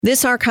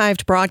This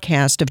archived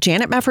broadcast of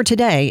Janet Mefford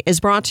Today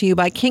is brought to you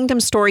by Kingdom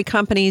Story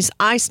Company's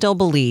I Still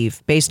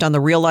Believe, based on the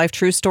real-life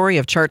true story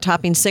of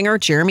chart-topping singer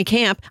Jeremy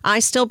Camp. I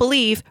Still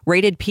Believe,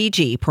 rated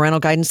PG, parental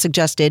guidance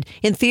suggested,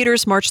 in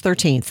theaters March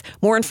 13th.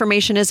 More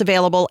information is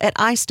available at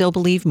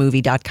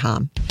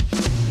istillbelievemovie.com.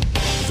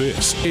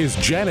 This is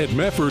Janet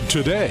Mefford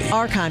Today.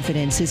 Our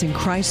confidence is in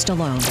Christ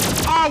alone.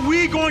 Are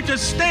we going to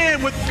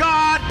stand with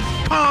God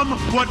come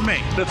what may?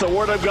 If the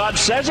Word of God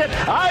says it,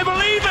 I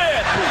believe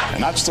it.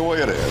 And that's the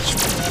way it is.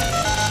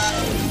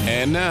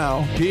 And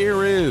now,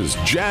 here is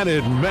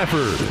Janet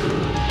Mefford.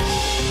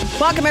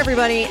 Welcome,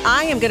 everybody.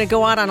 I am going to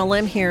go out on a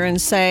limb here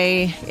and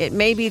say it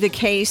may be the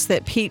case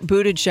that Pete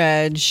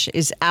Buttigieg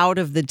is out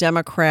of the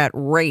Democrat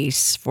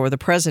race for the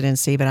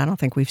presidency, but I don't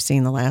think we've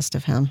seen the last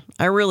of him.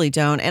 I really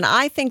don't. And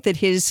I think that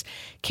his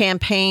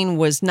campaign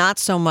was not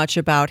so much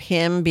about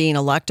him being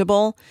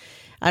electable.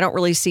 I don't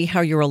really see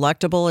how you're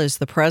electable as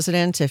the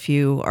president if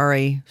you are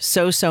a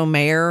so-so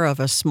mayor of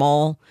a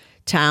small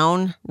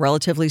town,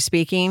 relatively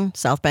speaking,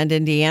 South Bend,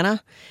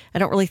 Indiana. I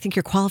don't really think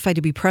you're qualified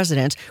to be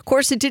president. Of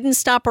course, it didn't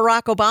stop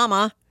Barack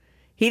Obama.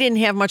 He didn't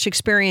have much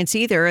experience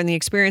either, and the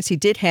experience he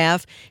did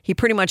have, he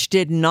pretty much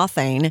did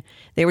nothing.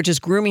 They were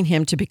just grooming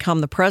him to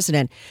become the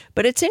president.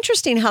 But it's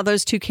interesting how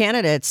those two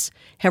candidates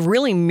have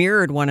really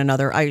mirrored one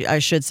another. I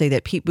should say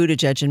that Pete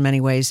Buttigieg, in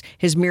many ways,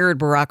 has mirrored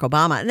Barack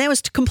Obama, and that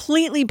was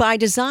completely by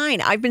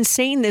design. I've been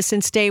saying this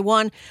since day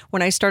one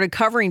when I started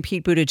covering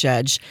Pete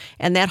Buttigieg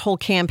and that whole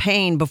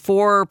campaign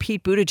before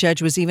Pete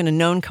Buttigieg was even a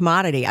known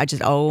commodity.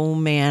 Oh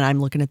man, I'm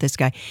looking at this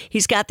guy.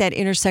 He's got that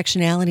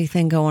intersectionality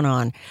thing going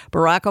on.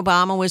 Barack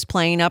Obama was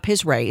playing up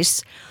his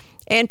race,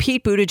 and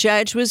Pete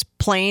Buttigieg was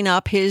playing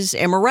up his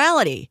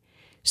immorality.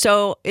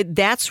 So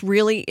that's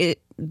really it.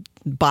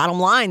 Bottom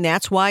line,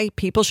 that's why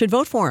people should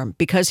vote for him,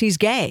 because he's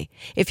gay.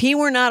 If he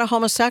were not a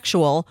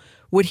homosexual,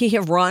 would he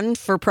have run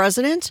for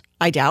president?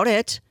 I doubt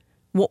it.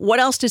 What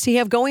else does he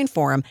have going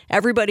for him?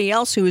 Everybody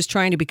else who is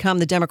trying to become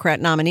the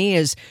Democrat nominee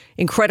is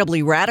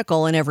incredibly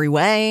radical in every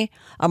way,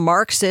 a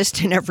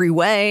Marxist in every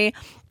way,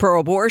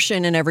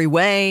 pro-abortion in every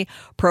way,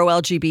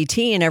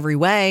 pro-LGBT in every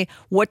way.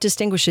 What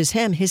distinguishes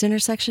him? His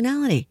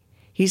intersectionality.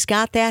 He's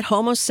got that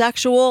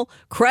homosexual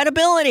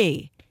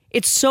credibility.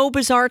 It's so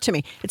bizarre to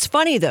me. It's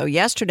funny, though.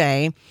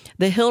 Yesterday,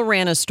 The Hill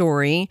ran a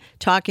story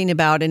talking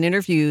about an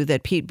interview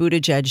that Pete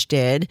Buttigieg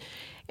did.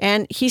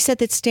 And he said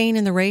that staying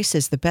in the race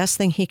is the best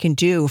thing he can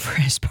do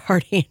for his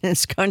party and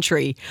his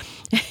country.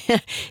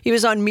 He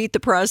was on Meet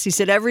the Press. He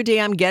said, every day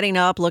I'm getting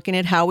up, looking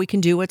at how we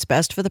can do what's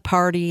best for the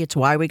party. It's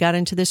why we got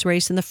into this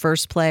race in the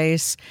first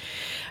place.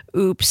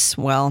 Oops.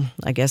 Well,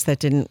 I guess that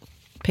didn't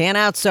pan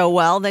out so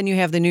well. Then you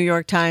have the New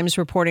York Times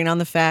reporting on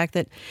the fact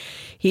that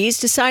he's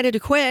decided to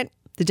quit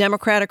the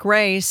Democratic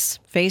race,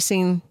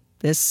 facing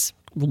this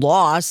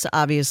loss,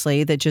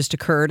 obviously, that just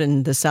occurred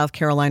in the South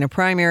Carolina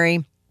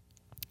primary.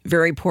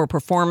 Very poor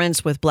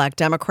performance with black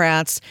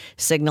Democrats,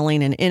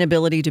 signaling an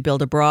inability to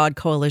build a broad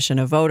coalition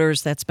of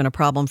voters. That's been a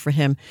problem for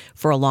him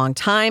for a long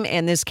time.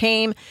 And this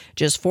came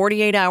just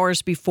 48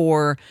 hours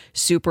before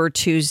Super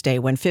Tuesday,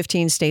 when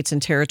 15 states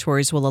and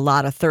territories will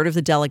allot a third of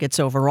the delegates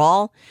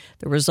overall.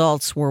 The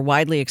results were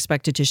widely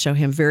expected to show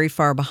him very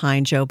far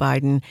behind Joe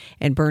Biden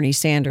and Bernie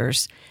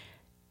Sanders.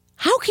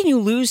 How can you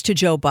lose to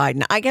Joe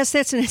Biden? I guess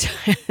that's an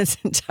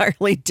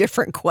entirely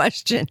different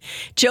question.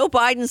 Joe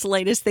Biden's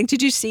latest thing,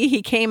 did you see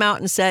he came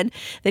out and said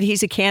that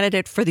he's a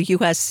candidate for the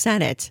U.S.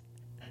 Senate?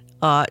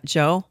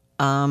 Joe,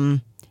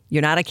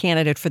 you're not a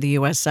candidate for the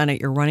U.S.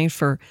 Senate. You're running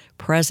for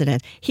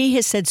president. He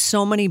has said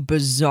so many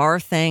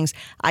bizarre things.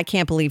 I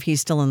can't believe he's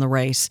still in the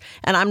race.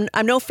 And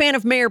I'm no fan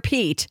of Mayor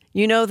Pete.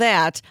 You know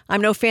that.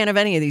 I'm no fan of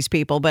any of these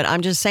people. But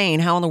I'm just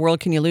saying, how in the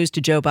world can you lose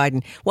to Joe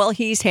Biden? Well,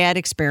 he's had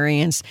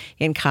experience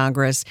in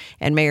Congress,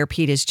 and Mayor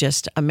Pete is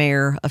just a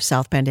mayor of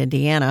South Bend,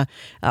 Indiana,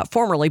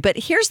 formerly. But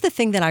here's the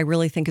thing that I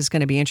really think is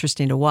going to be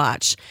interesting to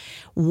watch.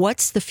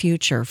 What's the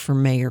future for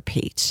Mayor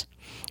Pete?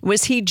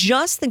 Was he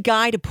just the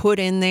guy to put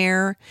in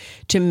there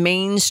to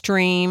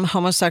mainstream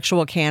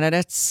homosexual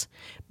candidates?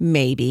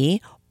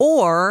 Maybe.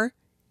 Or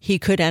he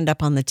could end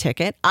up on the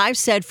ticket. I've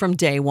said from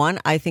day one,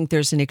 I think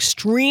there's an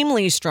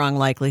extremely strong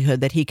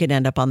likelihood that he could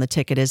end up on the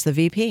ticket as the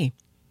VP.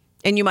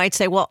 And you might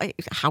say, well,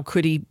 how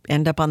could he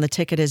end up on the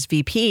ticket as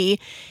VP?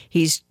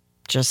 He's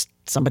just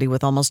somebody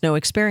with almost no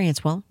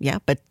experience. Well, yeah,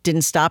 but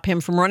didn't stop him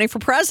from running for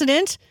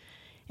president.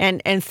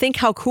 And think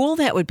how cool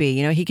that would be.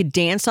 You know, he could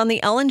dance on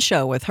the Ellen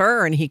Show with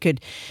her, and he could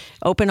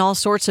open all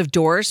sorts of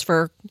doors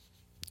for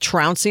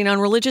trouncing on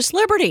religious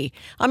liberty.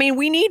 I mean,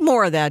 we need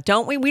more of that,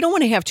 don't we? We don't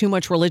want to have too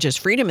much religious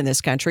freedom in this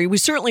country. We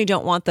certainly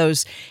don't want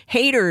those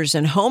haters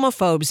and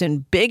homophobes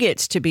and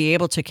bigots to be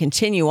able to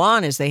continue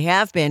on as they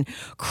have been,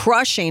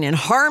 crushing and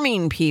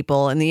harming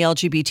people in the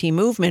LGBT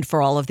movement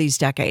for all of these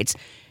decades.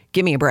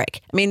 Give me a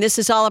break. I mean, this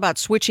is all about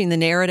switching the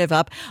narrative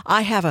up.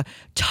 I have a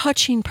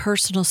touching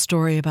personal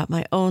story about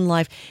my own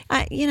life.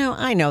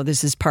 I know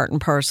this is part and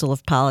parcel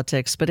of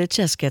politics, but it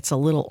just gets a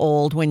little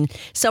old when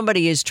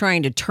somebody is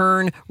trying to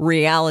turn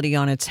reality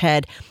on its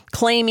head,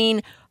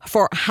 claiming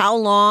for how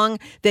long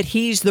that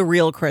he's the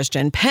real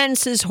Christian.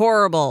 Pence is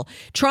horrible.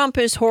 Trump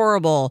is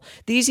horrible.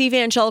 These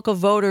evangelical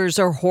voters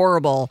are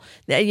horrible.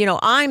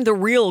 I'm the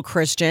real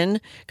Christian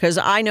because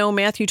I know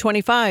Matthew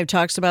 25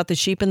 talks about the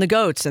sheep and the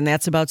goats, and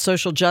that's about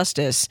social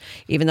justice,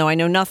 even though I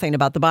know nothing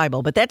about the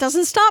Bible. But that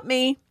doesn't stop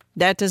me.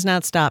 That does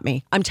not stop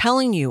me. I'm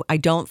telling you, I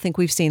don't think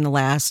we've seen the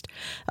last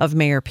of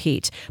Mayor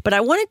Pete. But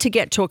I wanted to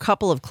get to a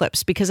couple of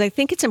clips because I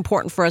think it's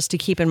important for us to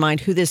keep in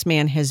mind who this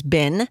man has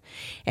been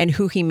and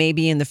who he may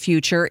be in the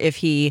future if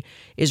he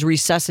is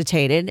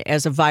resuscitated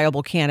as a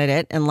viable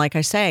candidate. And like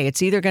I say,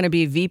 it's either going to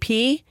be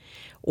VP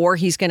or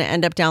he's going to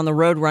end up down the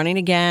road running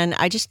again.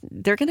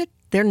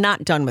 They're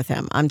not done with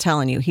him. I'm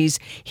telling you, he's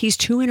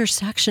too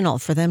intersectional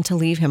for them to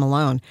leave him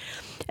alone.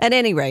 At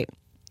any rate,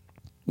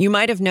 you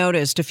might have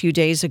noticed a few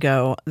days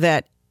ago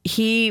that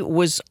he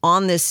was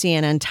on this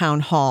CNN town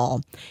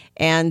hall,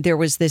 and there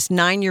was this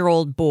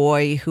 9-year-old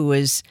boy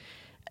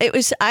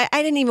I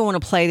didn't even want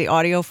to play the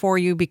audio for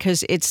you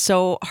because it's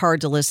so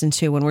hard to listen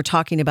to when we're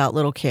talking about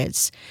little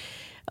kids.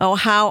 Oh,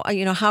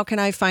 how can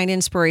I find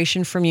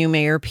inspiration from you,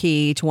 Mayor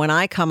Pete, when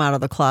I come out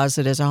of the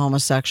closet as a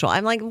homosexual?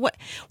 I'm like,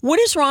 what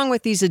is wrong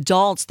with these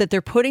adults that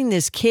they're putting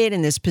this kid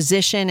in this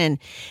position? And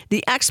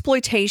the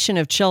exploitation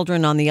of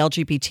children on the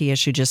LGBT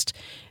issue just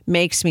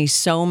makes me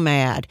so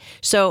mad.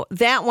 So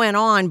that went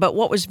on. But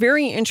what was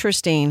very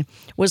interesting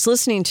was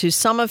listening to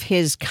some of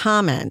his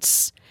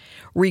comments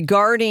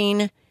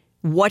regarding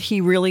what he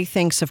really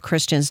thinks of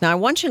Christians. Now, I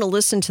want you to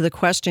listen to the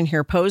question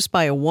here posed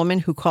by a woman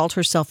who called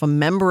herself a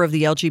member of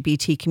the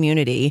LGBT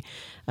community.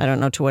 I don't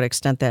know to what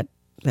extent that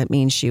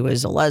means she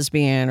was a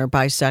lesbian or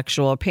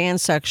bisexual,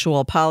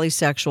 pansexual,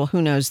 polysexual,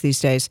 who knows these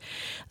days.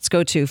 Let's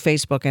go to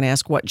Facebook and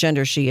ask what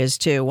gender she is,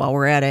 too, while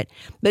we're at it.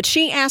 But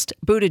she asked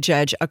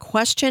Buttigieg a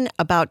question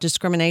about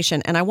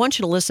discrimination, and I want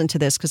you to listen to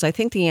this because I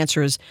think the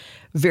answer is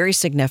very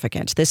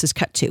significant. This is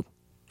cut 2.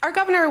 Our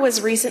governor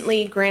was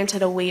recently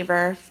granted a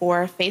waiver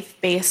for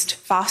faith-based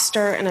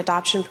foster and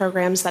adoption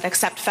programs that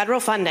accept federal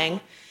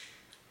funding,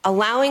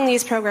 allowing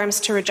these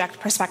programs to reject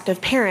prospective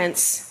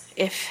parents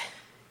if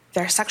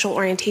their sexual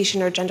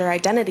orientation or gender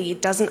identity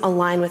doesn't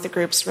align with the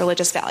group's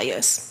religious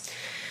values.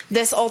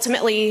 This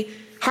ultimately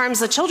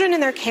harms the children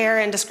in their care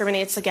and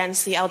discriminates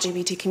against the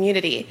LGBT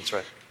community. That's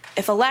right.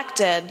 If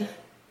elected,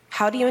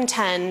 how do you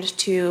intend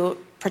to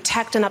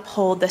protect and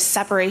uphold the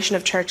separation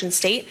of church and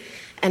state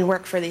and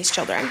work for these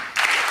children?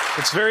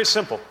 It's very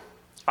simple.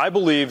 I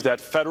believe that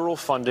federal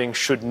funding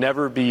should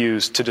never be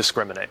used to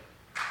discriminate.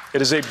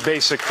 It is a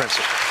basic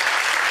principle.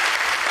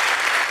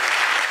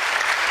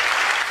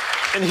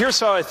 And here's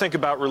how I think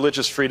about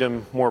religious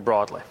freedom more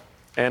broadly.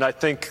 And I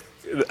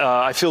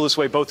feel this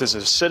way both as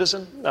a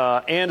citizen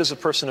and as a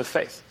person of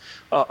faith.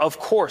 Of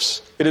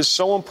course, it is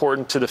so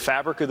important to the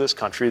fabric of this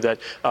country that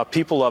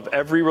people of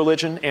every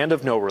religion and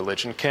of no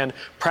religion can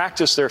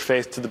practice their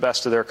faith to the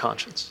best of their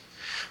conscience.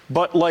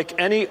 But like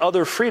any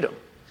other freedom,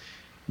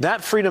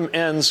 that freedom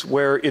ends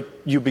where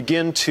you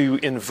begin to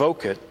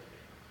invoke it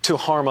to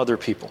harm other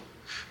people.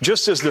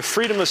 Just as the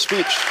freedom of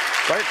speech,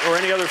 right, or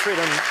any other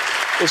freedom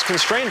is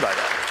constrained by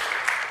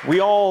that.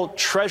 We all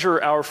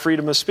treasure our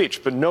freedom of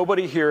speech, but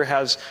nobody here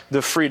has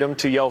the freedom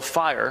to yell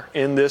fire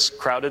in this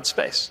crowded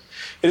space.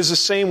 It is the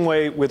same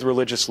way with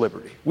religious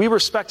liberty. We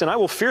respect, and I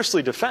will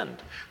fiercely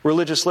defend,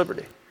 religious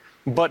liberty,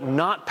 but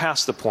not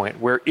past the point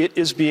where it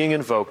is being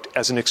invoked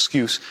as an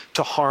excuse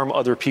to harm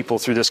other people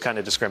through this kind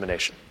of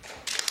discrimination.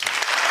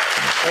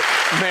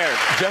 Mayor,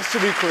 just to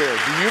be clear,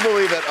 do you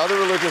believe that other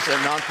religious and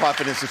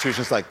nonprofit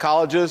institutions like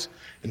colleges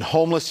and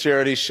homeless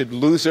charities should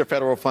lose their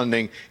federal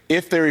funding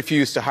if they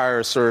refuse to hire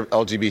or serve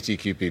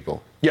LGBTQ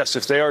people? Yes,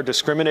 if they are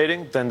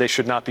discriminating, then they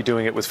should not be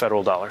doing it with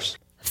federal dollars.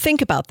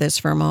 Think about this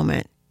for a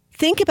moment.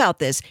 Think about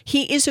this.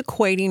 He is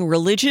equating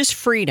religious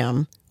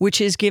freedom, which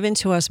is given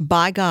to us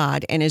by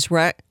God and is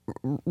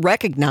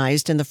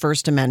recognized in the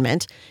First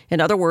Amendment.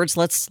 In other words,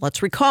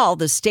 let's recall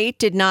the state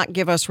did not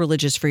give us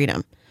religious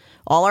freedom.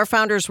 All our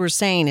founders were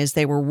saying is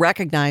they were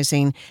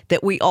recognizing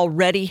that we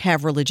already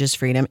have religious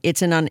freedom.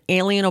 It's an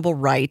unalienable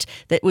right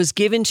that was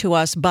given to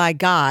us by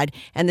God,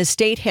 and the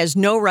state has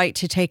no right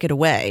to take it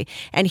away.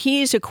 And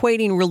he is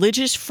equating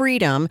religious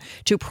freedom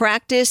to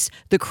practice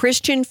the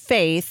Christian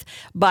faith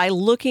by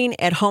looking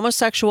at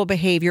homosexual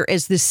behavior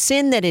as the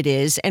sin that it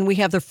is, and we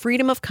have the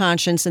freedom of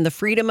conscience and the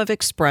freedom of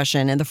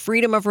expression and the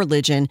freedom of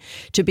religion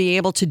to be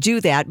able to do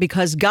that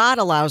because God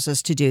allows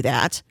us to do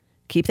that.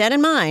 Keep that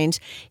in mind.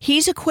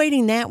 He's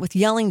equating that with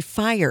yelling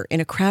fire in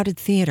a crowded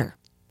theater.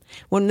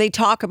 When they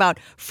talk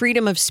about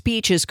freedom of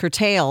speech is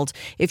curtailed,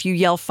 if you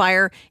yell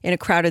fire in a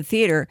crowded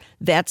theater,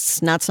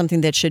 that's not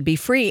something that should be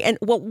free. And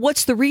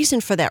what's the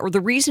reason for that? Well,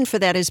 the reason for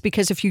that is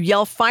because if you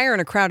yell fire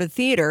in a crowded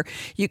theater,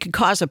 you could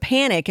cause a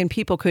panic and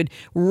people could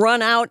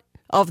run out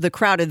of the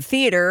crowded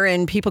theater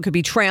and people could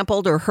be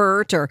trampled or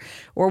hurt or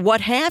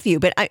what have you.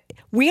 But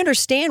we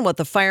understand what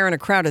the fire in a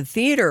crowded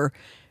theater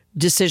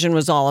decision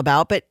was all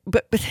about, but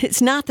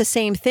it's not the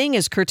same thing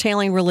as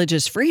curtailing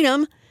religious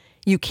freedom.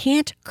 You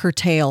can't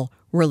curtail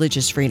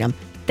religious freedom.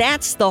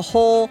 That's the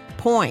whole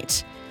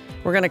point.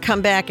 We're going to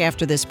come back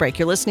after this break.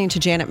 You're listening to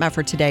Janet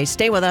Mefford Today.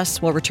 Stay with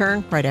us. We'll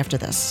return right after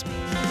this.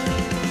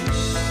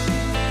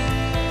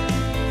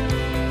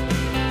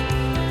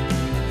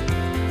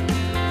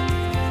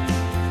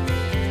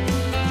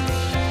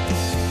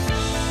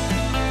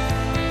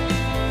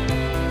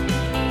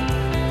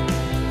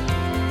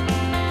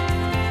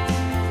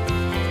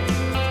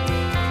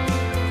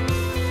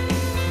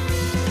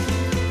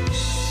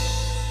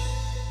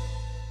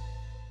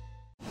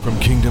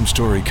 Kingdom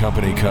Story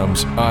Company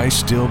comes I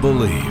Still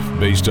Believe,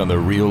 based on the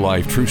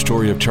real-life true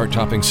story of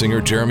chart-topping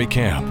singer Jeremy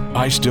Camp.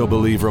 I Still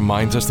Believe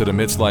reminds us that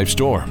amidst life's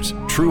storms,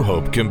 true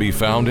hope can be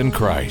found in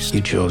Christ.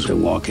 You chose to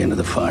walk into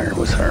the fire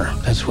with her.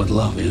 That's what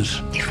love is.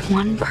 If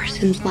one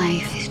person's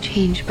life is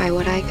changed by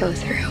what I go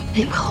through,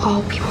 it will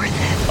all be worth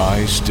it.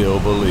 I Still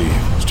Believe,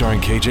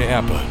 starring KJ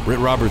Apa, Britt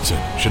Robertson,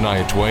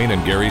 Shania Twain,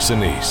 and Gary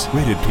Sinise.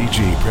 Rated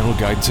PG, parental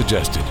guidance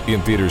suggested.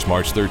 In theaters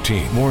March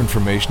 13th. More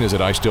information is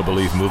at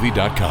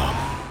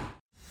istillbelievemovie.com.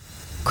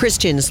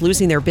 Christians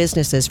losing their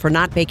businesses for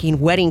not baking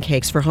wedding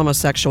cakes for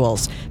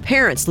homosexuals.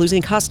 Parents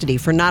losing custody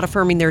for not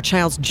affirming their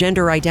child's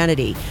gender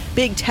identity.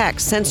 Big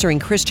tech censoring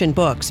Christian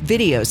books,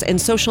 videos, and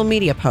social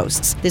media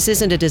posts. This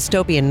isn't a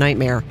dystopian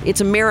nightmare. It's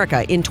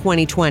America in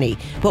 2020.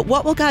 But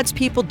what will God's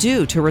people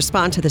do to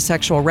respond to the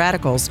sexual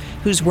radicals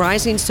whose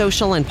rising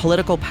social and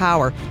political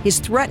power is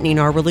threatening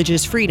our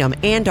religious freedom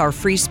and our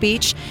free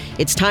speech?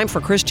 It's time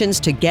for Christians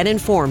to get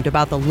informed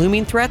about the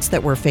looming threats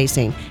that we're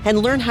facing and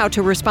learn how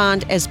to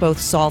respond as both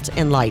salt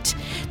and light.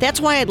 That's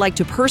why I'd like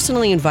to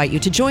personally invite you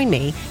to join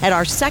me at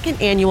our second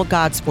annual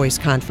God's Voice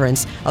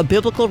Conference, a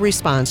biblical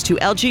response to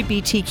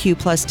LGBTQ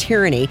plus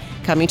tyranny,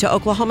 coming to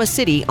Oklahoma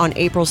City on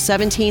April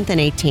 17th and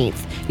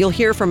 18th. You'll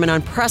hear from an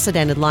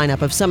unprecedented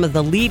lineup of some of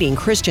the leading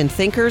Christian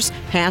thinkers,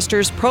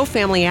 pastors,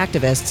 pro-family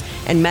activists,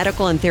 and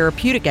medical and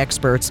therapeutic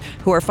experts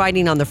who are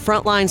fighting on the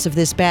front lines of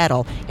this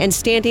battle and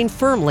standing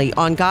firmly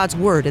on God's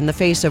word in the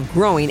face of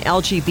growing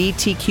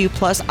LGBTQ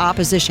plus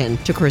opposition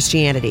to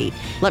Christianity.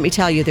 Let me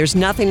tell you, there's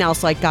nothing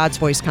else like God's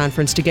Voice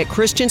Conference to get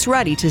Christians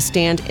ready to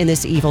stand in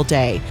this evil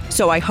day.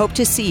 So I hope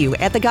to see you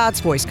at the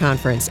God's Voice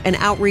Conference, an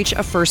outreach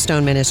of First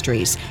Stone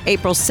Ministries,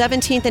 April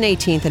 17th and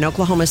 18th in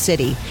Oklahoma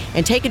City.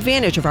 And take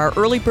advantage of our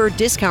early bird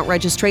discount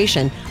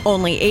registration,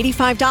 only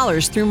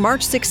 $85 through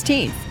March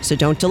 16th. So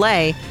don't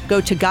delay.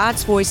 Go to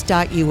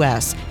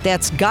godsvoice.us.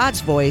 That's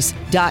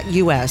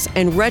godsvoice.us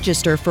and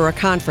register for a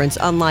conference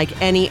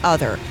unlike any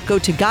other. Go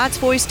to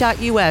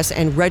godsvoice.us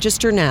and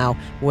register now.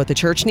 What the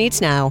church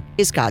needs now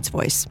is God's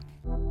voice.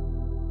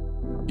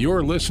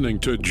 You're listening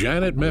to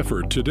Janet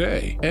Mefford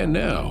Today. And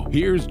now,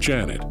 here's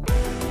Janet.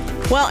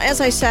 Well,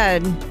 as I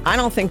said, I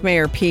don't think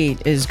Mayor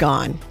Pete is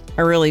gone.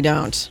 I really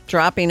don't.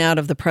 Dropping out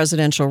of the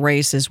presidential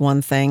race is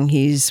one thing.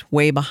 He's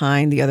way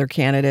behind the other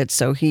candidates,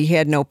 so he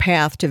had no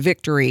path to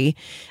victory.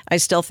 I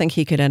still think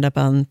he could end up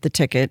on the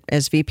ticket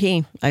as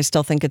VP. I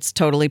still think it's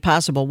totally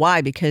possible.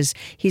 Why? Because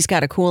he's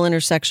got a cool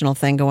intersectional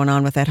thing going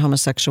on with that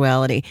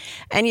homosexuality.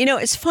 And, you know,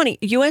 it's funny.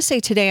 USA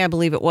Today, I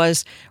believe it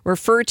was,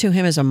 referred to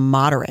him as a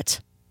moderate.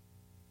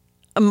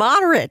 A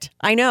moderate.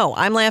 I know.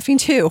 I'm laughing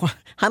too.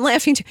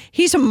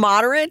 He's a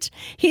moderate.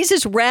 He's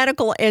as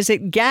radical as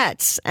it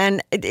gets.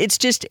 And it's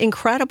just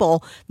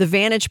incredible the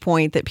vantage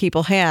point that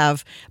people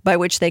have by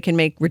which they can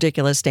make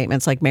ridiculous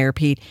statements like Mayor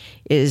Pete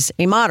is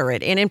a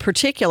moderate. And in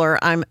particular,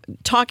 I'm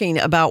talking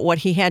about what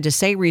he had to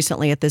say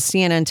recently at the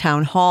CNN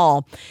town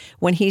hall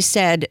when he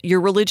said, your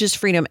religious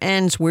freedom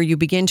ends where you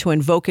begin to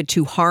invoke it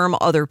to harm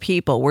other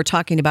people. We're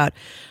talking about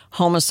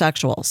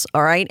homosexuals,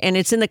 all right? And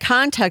it's in the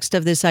context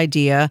of this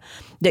idea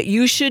that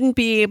you shouldn't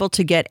be able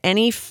to get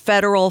any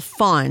federal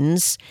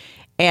funds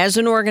as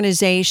an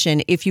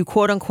organization if you,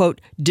 quote unquote,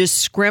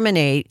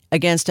 discriminate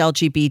against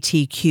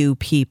LGBTQ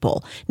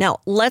people. Now,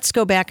 let's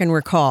go back and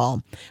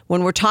recall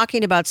when we're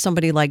talking about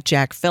somebody like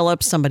Jack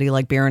Phillips, somebody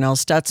like Barronelle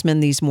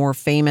Stutzman, these more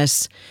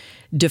famous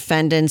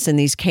defendants in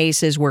these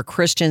cases where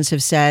Christians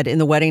have said in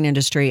the wedding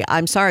industry,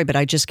 I'm sorry, but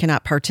I just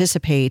cannot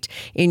participate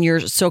in your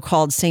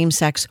so-called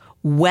same-sex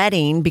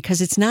wedding because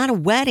it's not a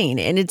wedding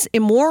and it's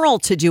immoral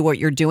to do what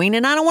you're doing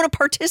and I don't want to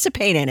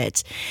participate in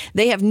it.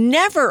 They have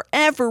never,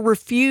 ever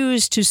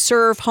refused to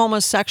serve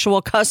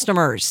homosexual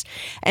customers.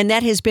 And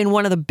that has been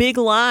one of the big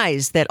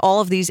lies that all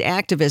of these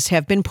activists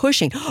have been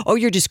pushing. Oh,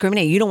 you're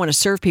discriminating. You don't want to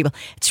serve people.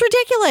 It's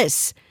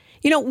ridiculous.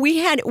 You know, we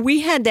had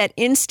that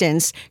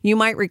instance, you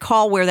might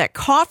recall, where that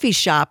coffee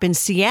shop in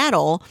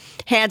Seattle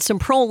had some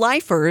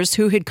pro-lifers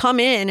who had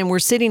come in and were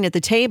sitting at the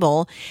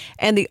table,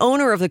 and the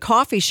owner of the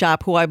coffee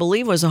shop, who I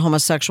believe was a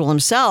homosexual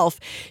himself,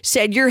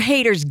 said, "You're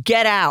haters,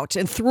 get out,"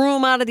 and threw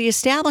them out of the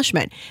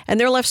establishment. And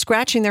they're left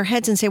scratching their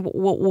heads and say,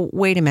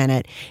 wait a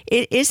minute.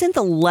 Isn't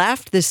the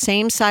left the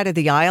same side of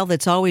the aisle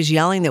that's always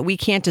yelling that we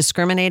can't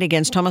discriminate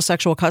against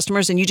homosexual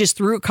customers, and you just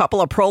threw a couple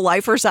of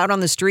pro-lifers out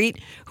on the street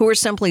who are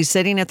simply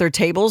sitting at their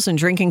tables and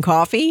drinking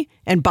coffee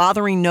and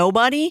bothering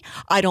nobody?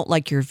 I don't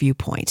like your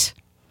viewpoint.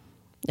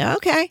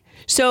 Okay,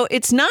 so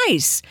it's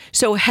nice.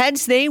 So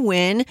heads they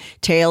win,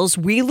 tails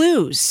we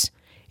lose.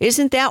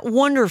 Isn't that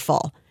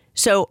wonderful?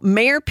 So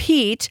Mayor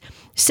Pete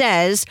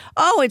says,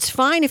 oh, it's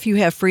fine if you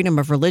have freedom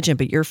of religion,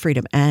 but your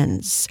freedom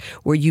ends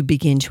where you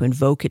begin to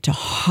invoke it to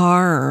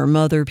harm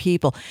other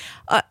people.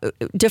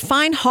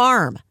 Define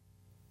harm.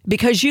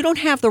 Because you don't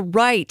have the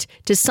right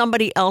to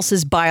somebody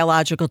else's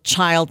biological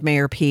child,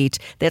 Mayor Pete.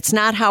 That's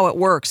not how it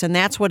works, and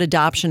that's what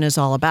adoption is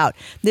all about.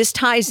 This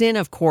ties in,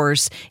 of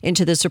course,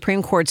 into the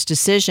Supreme Court's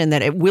decision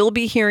that it will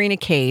be hearing a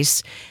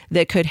case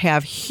that could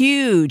have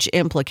huge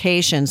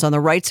implications on the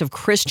rights of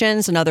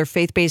Christians and other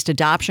faith-based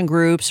adoption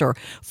groups or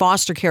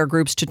foster care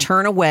groups to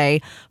turn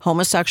away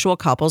homosexual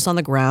couples on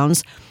the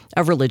grounds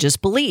of religious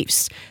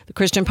beliefs. The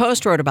Christian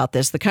Post wrote about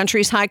this. The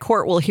country's high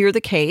court will hear the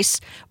case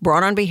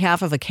brought on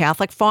behalf of a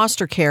Catholic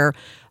foster care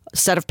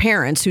set of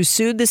parents who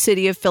sued the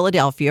city of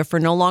Philadelphia for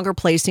no longer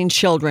placing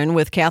children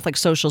with Catholic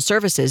Social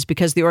Services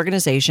because the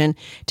organization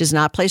does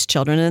not place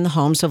children in the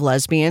homes of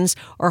lesbians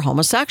or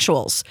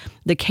homosexuals.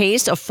 The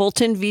case of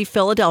Fulton v.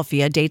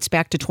 Philadelphia dates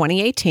back to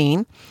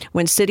 2018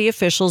 when city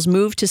officials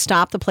moved to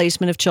stop the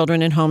placement of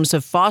children in homes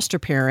of foster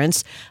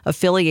parents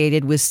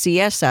affiliated with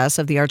CSS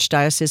of the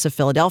Archdiocese of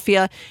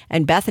Philadelphia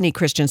and Bethany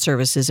Christian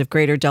Services of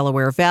Greater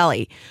Delaware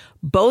Valley.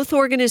 Both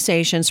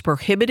organizations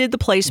prohibited the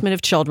placement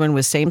of children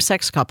with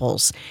same-sex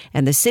couples,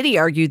 and the city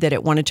argued that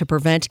it wanted to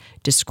prevent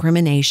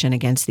discrimination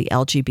against the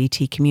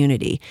LGBT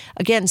community.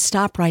 Again,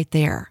 stop right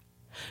there.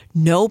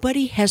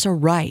 Nobody has a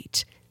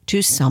right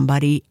to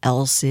somebody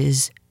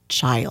else's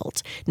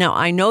child. Now,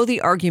 I know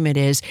the argument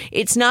is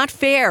it's not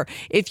fair.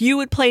 If you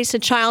would place a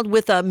child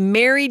with a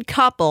married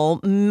couple,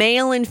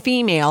 male and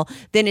female,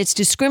 then it's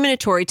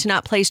discriminatory to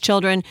not place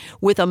children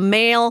with a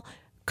male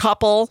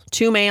couple,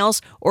 2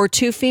 males, or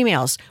 2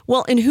 females.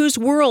 Well, in whose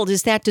world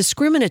is that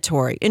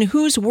discriminatory? In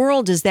whose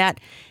world does that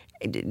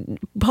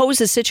pose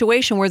a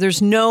situation where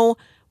there's no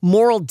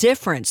moral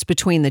difference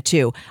between the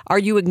two? Are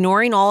you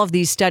ignoring all of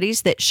these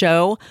studies that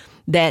show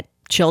that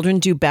children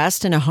do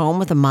best in a home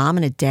with a mom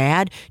and a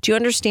dad? Do you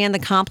understand the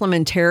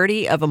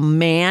complementarity of a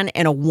man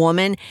and a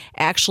woman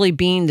actually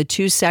being the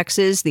two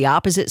sexes, the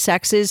opposite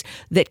sexes,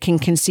 that can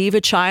conceive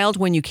a child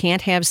when you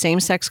can't have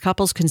same-sex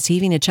couples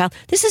conceiving a child?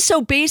 This is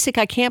so basic,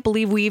 I can't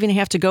believe we even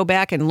have to go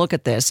back and look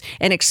at this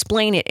and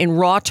explain it in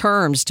raw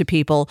terms to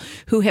people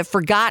who have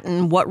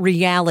forgotten what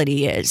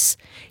reality is.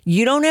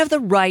 You don't have the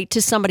right to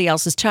somebody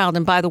else's child.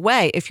 And by the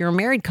way, if you're a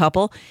married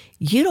couple,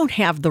 you don't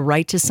have the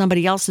right to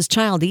somebody else's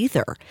child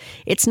either.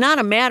 It's not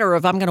a matter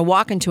of I'm going to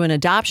walk into an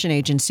adoption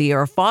agency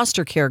or a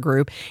foster care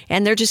group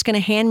and they're just going to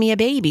hand me a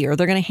baby or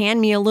they're going to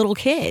hand me a little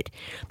kid.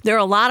 There are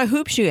a lot of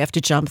hoops you have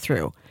to jump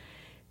through.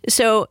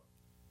 So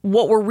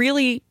what we're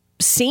really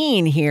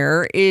seeing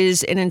here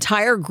is an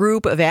entire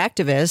group of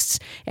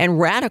activists and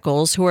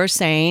radicals who are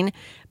saying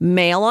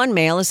male on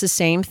male is the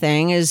same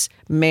thing as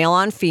male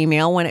on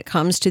female when it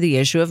comes to the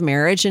issue of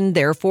marriage, and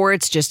therefore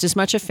it's just as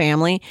much a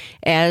family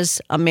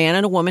as a man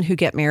and a woman who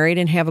get married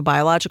and have a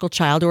biological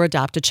child or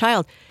adopt a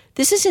child.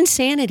 This is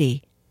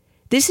insanity.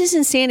 This is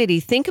insanity.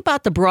 Think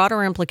about the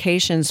broader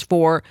implications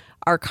for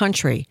our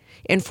country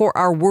and for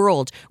our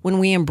world when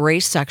we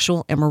embrace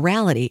sexual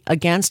immorality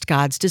against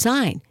God's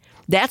design.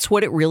 That's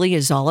what it really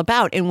is all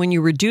about. And when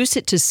you reduce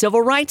it to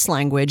civil rights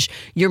language,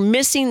 you're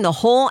missing the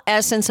whole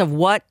essence of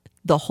what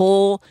the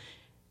whole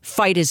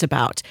fight is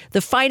about. The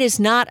fight is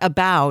not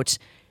about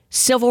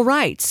civil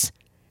rights.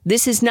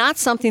 This is not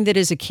something that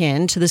is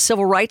akin to the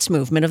civil rights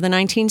movement of the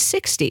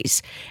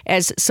 1960s.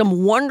 As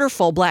some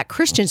wonderful Black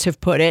Christians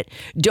have put it,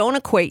 don't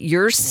equate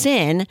your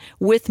sin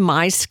with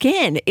my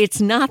skin.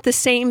 It's not the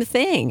same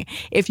thing.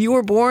 If you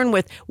were born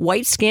with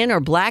white skin or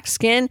black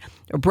skin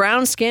or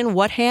brown skin,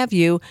 what have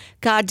you,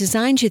 God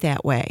designed you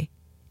that way.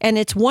 And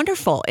it's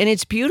wonderful, and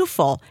it's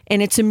beautiful,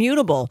 and it's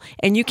immutable.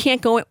 And you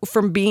can't go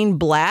from being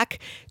black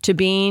to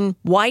being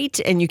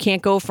white, and you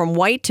can't go from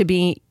white to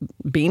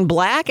being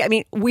black. I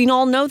mean, we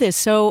all know this,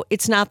 so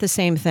it's not the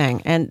same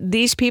thing. And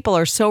these people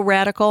are so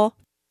radical,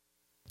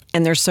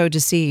 and they're so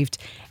deceived.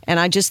 And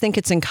I just think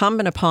it's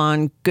incumbent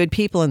upon good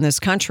people in this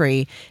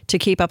country to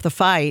keep up the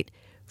fight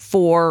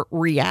for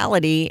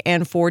reality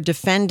and for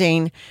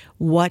defending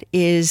what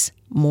is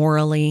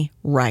morally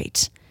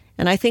right.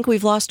 And I think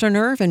we've lost our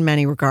nerve in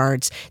many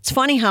regards. It's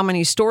funny how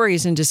many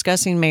stories in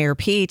discussing Mayor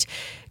Pete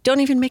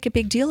don't even make a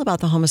big deal about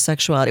the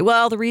homosexuality.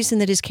 Well, the reason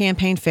that his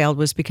campaign failed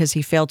was because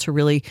he failed to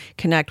really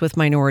connect with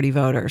minority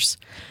voters.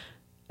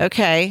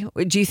 Okay,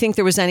 do you think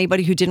there was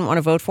anybody who didn't want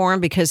to vote for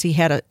him because he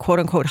had a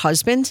quote-unquote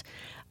husband?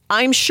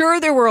 I'm sure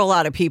there were a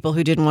lot of people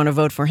who didn't want to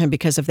vote for him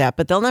because of that,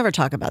 but they'll never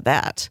talk about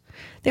that.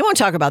 They won't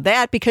talk about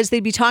that because they'd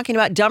be talking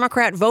about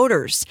Democrat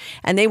voters,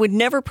 and they would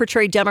never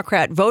portray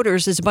Democrat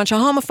voters as a bunch of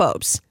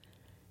homophobes.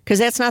 Because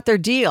that's not their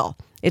deal.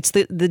 It's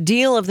the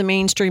deal of the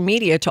mainstream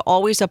media to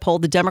always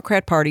uphold the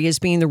Democrat Party as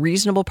being the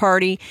reasonable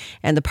party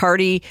and the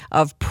party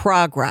of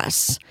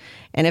progress.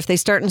 And if they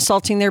start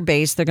insulting their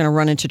base, they're going to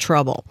run into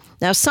trouble.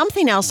 Now,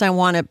 something else I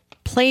want to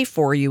play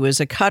for you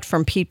is a cut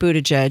from Pete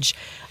Buttigieg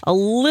a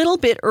little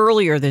bit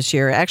earlier this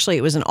year. Actually,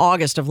 it was in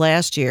August of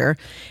last year.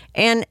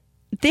 And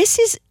this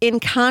is in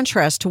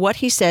contrast to what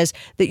he says,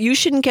 that you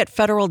shouldn't get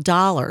federal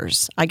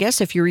dollars. I guess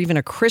if you're even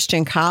a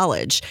Christian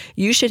college,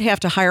 you should have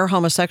to hire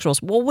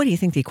homosexuals. Well, what do you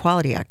think the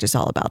Equality Act is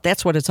all about?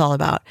 That's what it's all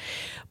about.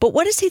 But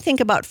what does he think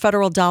about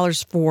federal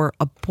dollars for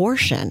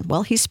abortion?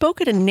 Well, he spoke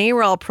at a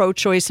NARAL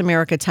Pro-Choice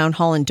America town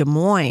hall in Des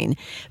Moines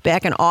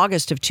back in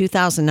August of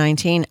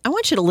 2019. I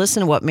want you to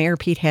listen to what Mayor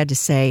Pete had to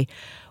say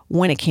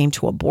when it came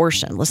to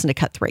abortion. Listen to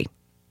cut 3.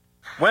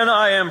 When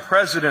I am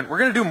president, we're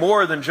going to do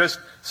more than just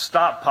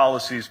stop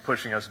policies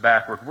pushing us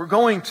backward. We're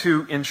going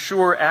to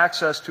ensure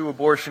access to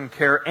abortion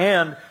care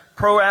and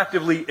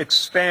proactively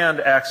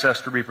expand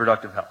access to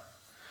reproductive health.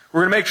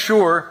 We're going to make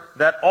sure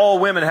that all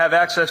women have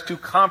access to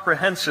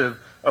comprehensive,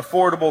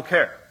 affordable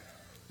care,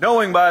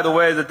 knowing, by the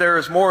way, that there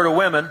is more to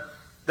women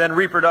than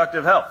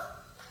reproductive health.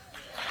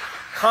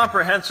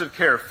 Comprehensive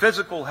care,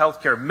 physical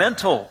health care,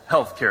 mental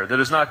health care that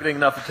is not getting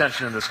enough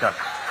attention in this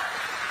country.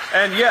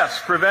 And yes,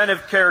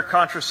 preventive care,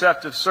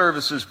 contraceptive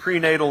services,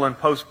 prenatal and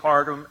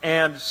postpartum,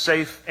 and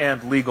safe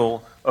and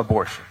legal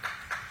abortion.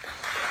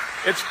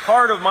 It's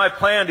part of my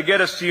plan to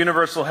get us to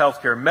universal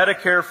health care,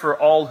 Medicare for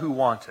all who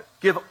want it.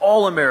 Give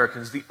all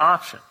Americans the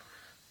option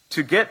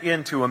to get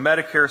into a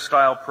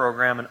Medicare-style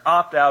program and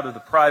opt out of the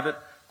private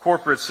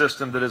corporate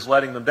system that is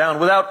letting them down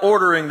without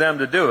ordering them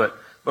to do it,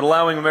 but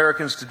allowing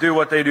Americans to do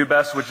what they do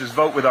best, which is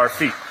vote with our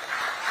feet.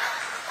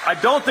 I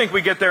don't think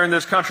we get there in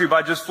this country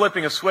by just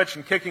flipping a switch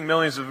and kicking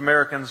millions of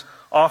Americans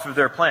off of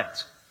their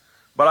plans.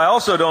 But I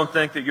also don't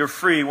think that you're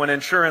free when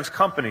insurance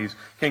companies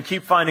can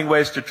keep finding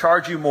ways to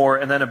charge you more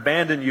and then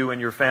abandon you and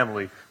your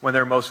family when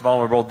they're most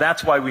vulnerable.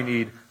 That's why we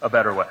need a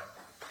better way.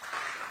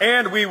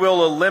 And we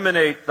will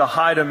eliminate the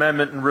Hyde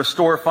Amendment and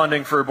restore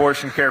funding for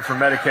abortion care for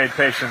Medicaid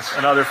patients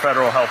and other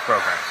federal health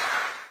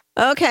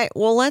programs. Okay,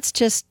 well, let's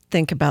just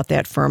think about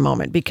that for a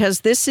moment,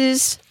 because this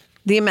is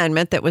the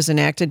amendment that was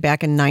enacted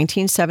back in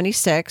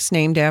 1976,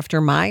 named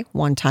after my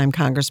one-time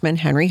Congressman,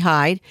 Henry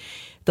Hyde.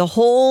 The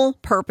whole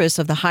purpose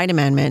of the Hyde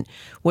Amendment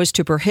was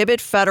to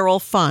prohibit federal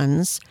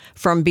funds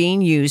from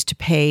being used to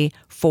pay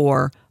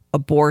for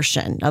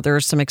abortion. Now, there are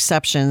some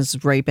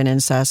exceptions, rape and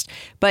incest,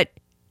 but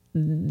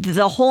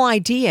the whole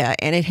idea,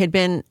 and it had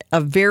been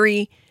a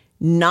very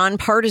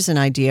nonpartisan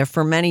idea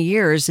for many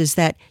years, is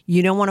that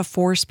you don't want to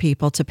force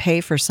people to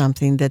pay for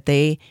something that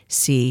they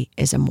see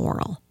as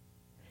immoral.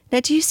 Now,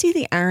 do you see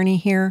the irony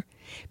here?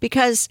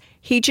 Because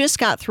he just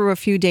got through a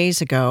few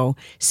days ago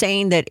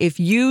saying that if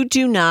you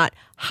do not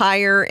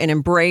hire and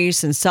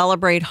embrace and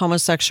celebrate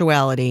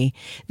homosexuality,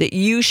 that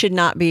you should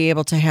not be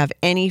able to have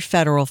any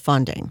federal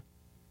funding.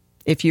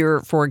 If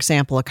you're, for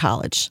example, a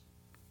college.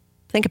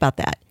 Think about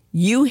that.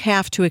 You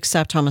have to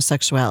accept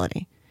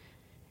homosexuality.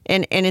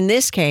 And in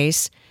this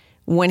case,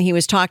 when he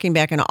was talking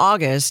back in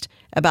August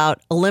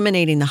about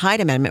eliminating the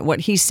Hyde Amendment, what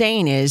he's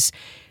saying is,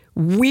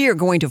 we are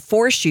going to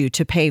force you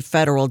to pay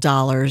federal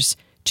dollars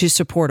to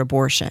support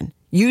abortion.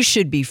 You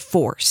should be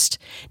forced.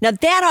 Now,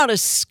 that ought to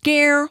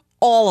scare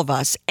all of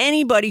us.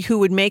 Anybody who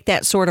would make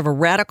that sort of a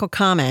radical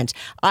comment,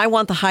 I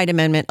want the Hyde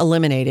Amendment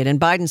eliminated, and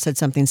Biden said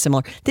something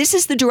similar. This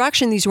is the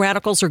direction these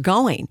radicals are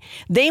going.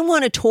 They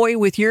want to toy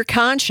with your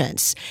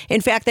conscience.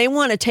 In fact, they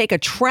want to take a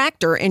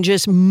tractor and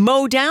just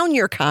mow down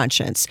your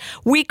conscience.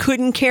 We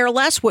couldn't care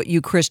less what you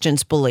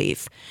Christians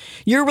believe.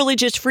 Your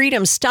religious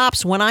freedom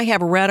stops when I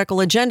have a radical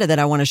agenda that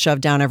I want to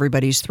shove down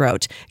everybody's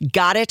throat.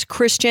 Got it,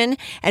 Christian?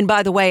 And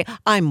by the way,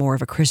 I'm more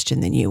of a Christian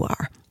than you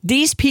are.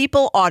 These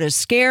people ought to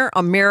scare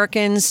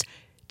Americans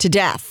to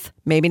death.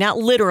 Maybe not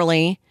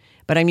literally,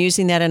 but I'm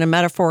using that in a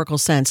metaphorical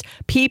sense.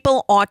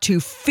 People ought to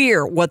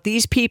fear what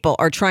these people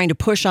are trying to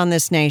push on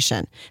this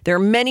nation. There are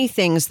many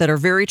things that are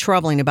very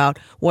troubling about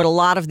what a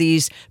lot of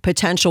these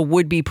potential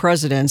would-be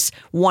presidents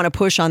want to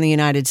push on the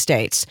United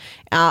States.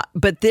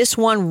 But this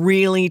one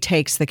really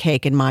takes the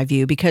cake, in my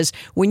view, because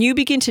when you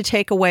begin to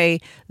take away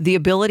the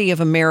ability of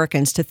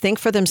Americans to think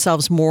for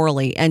themselves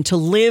morally and to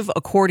live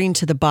according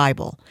to the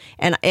Bible,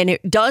 and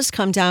it does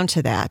come down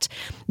to that,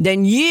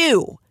 then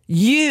you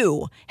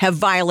have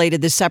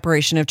violated the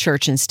separation of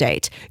church and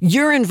state.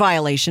 You're in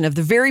violation of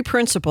the very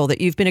principle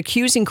that you've been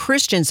accusing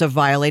Christians of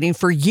violating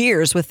for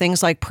years with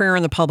things like prayer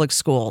in the public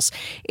schools.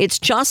 It's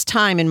just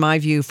time, in my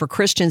view, for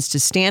Christians to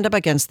stand up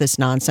against this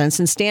nonsense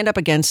and stand up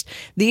against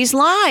these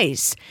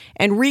lies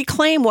and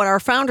reclaim what our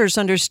founders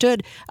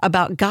understood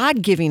about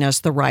God giving us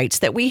the rights,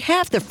 that we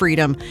have the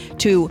freedom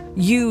to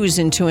use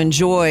and to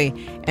enjoy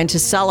and to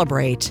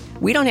celebrate.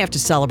 We don't have to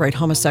celebrate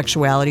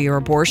homosexuality or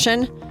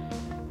abortion.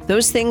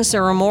 Those things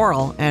are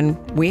immoral, and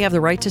we have the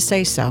right to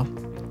say so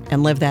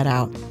and live that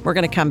out. We're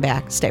going to come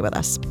back. Stay with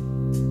us.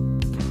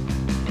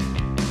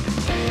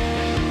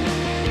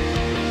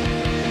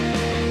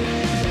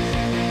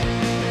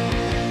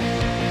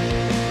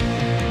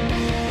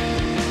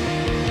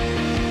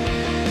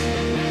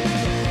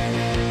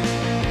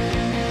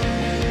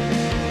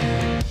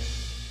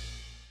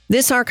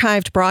 This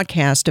archived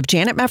broadcast of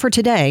Janet Mefford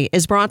Today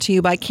is brought to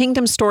you by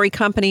Kingdom Story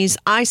Company's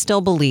I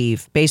Still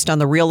Believe, based on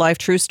the real-life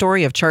true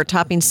story of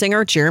chart-topping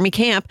singer Jeremy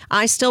Camp.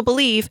 I Still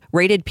Believe,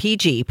 rated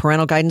PG,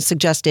 parental guidance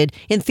suggested,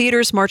 in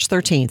theaters March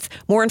 13th.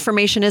 More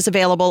information is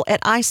available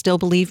at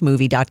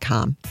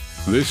istillbelievemovie.com.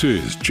 This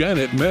is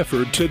Janet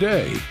Mefford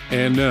Today.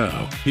 And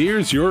now,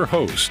 here's your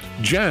host,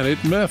 Janet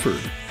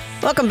Mefford.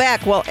 Welcome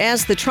back. Well,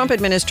 as the Trump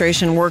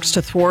administration works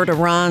to thwart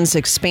Iran's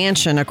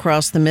expansion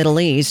across the Middle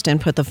East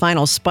and put the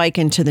final spike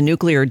into the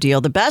nuclear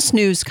deal, the best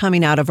news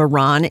coming out of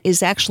Iran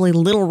is actually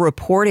little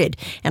reported.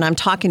 And I'm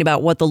talking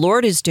about what the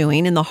Lord is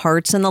doing in the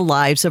hearts and the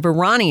lives of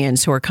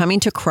Iranians who are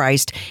coming to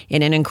Christ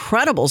in an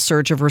incredible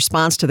surge of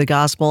response to the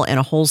gospel and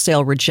a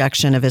wholesale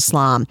rejection of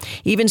Islam.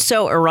 Even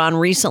so, Iran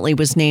recently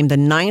was named the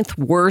 9th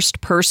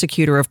worst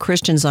persecutor of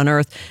Christians on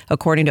earth,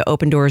 according to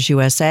Open Doors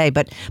USA.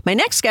 But my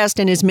next guest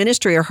and his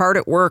ministry are hard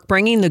at work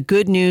bringing the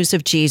good news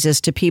of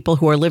Jesus to people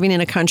who are living in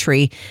a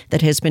country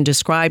that has been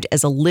described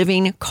as a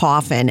living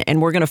coffin.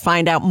 And we're going to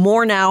find out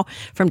more now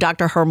from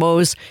Dr.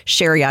 Hormoz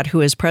Shariat,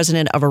 who is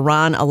president of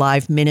Iran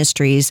Alive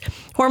Ministries.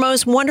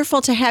 Hormoz,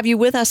 wonderful to have you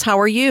with us. How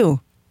are you?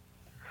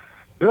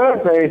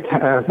 Good, very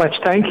much.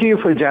 Thank you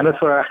for Janet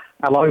for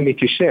allowing me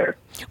to share.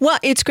 Well,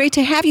 it's great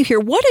to have you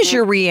here. What is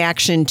your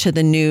reaction to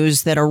the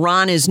news that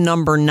Iran is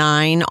number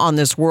 9 on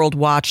this world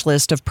watch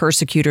list of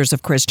persecutors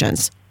of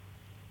Christians?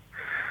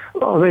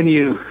 Well, when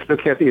you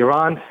look at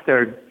Iran,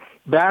 there are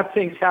bad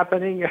things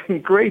happening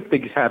and great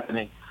things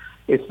happening.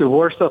 It's the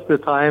worst of the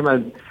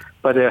time,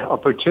 but an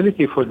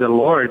opportunity for the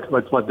Lord,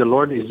 what the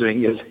Lord is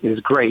doing is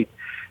great.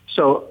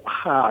 So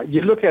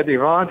you look at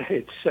Iran,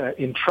 it's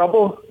in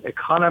trouble.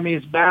 Economy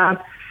is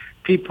bad.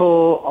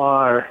 People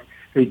are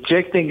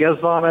rejecting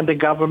Islam and the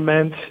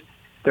government.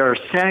 There are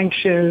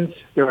sanctions.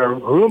 There are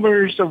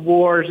rumors of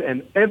wars,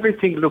 and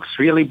everything looks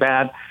really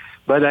bad.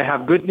 But I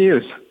have good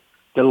news.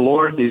 The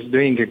Lord is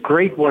doing a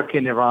great work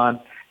in Iran,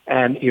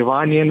 and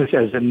Iranians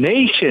as a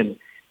nation,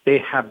 they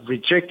have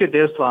rejected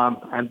Islam,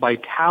 and by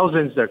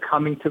thousands they're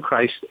coming to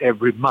Christ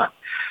every month.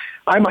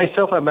 I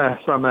myself am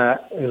from an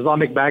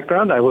Islamic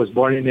background. I was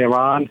born in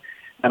Iran,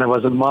 and I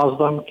was a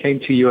Muslim,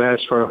 came to U.S.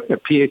 for a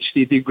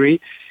PhD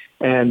degree,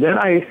 and then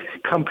I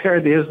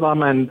compared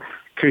Islam and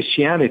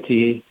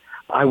Christianity.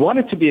 I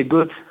wanted to be a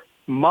good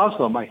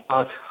Muslim. I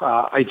thought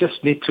I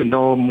just need to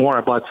know more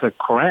about the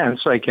Quran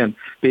so I can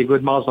be a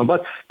good Muslim.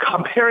 But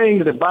comparing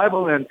the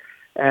Bible and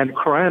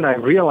Quran, I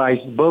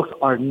realized both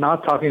are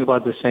not talking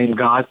about the same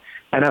God.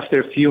 And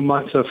after a few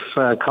months of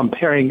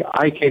comparing,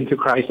 I came to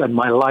Christ and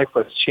my life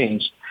was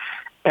changed.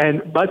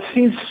 But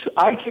since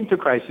I came to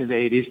Christ in the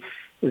 80s,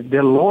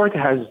 the Lord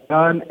has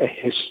done a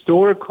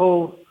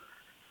historical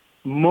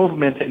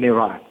movement in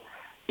Iran.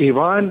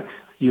 Iran,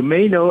 you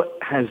may know,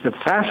 has the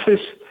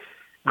fastest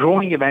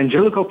growing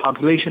evangelical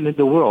population in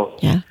the world.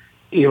 Yeah.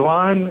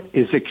 Iran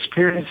is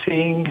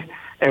experiencing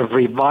a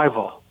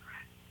revival.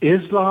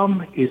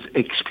 Islam is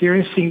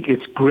experiencing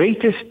its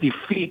greatest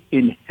defeat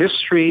in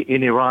history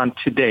in Iran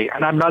today.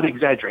 And I'm not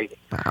exaggerating.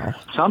 Wow.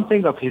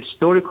 Something of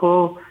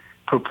historical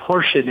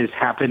proportion is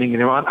happening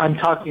in Iran. I'm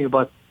talking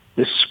about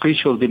the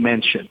spiritual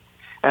dimension.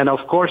 And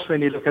of course,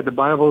 when you look at the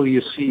Bible,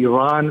 you see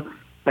Iran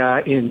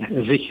in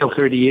Ezekiel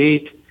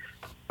 38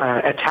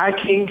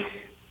 attacking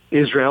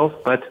Israel,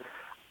 but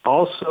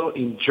also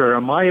in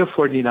Jeremiah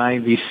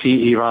 49, we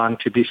see Iran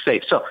to be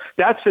safe. So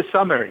that's a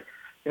summary.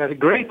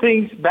 Great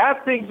things,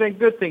 bad things, and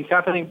good things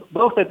happening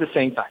both at the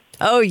same time.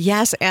 Oh,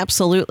 yes,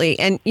 absolutely.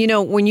 And, you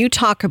know, when you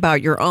talk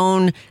about your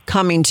own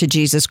coming to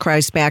Jesus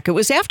Christ back, it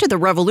was after the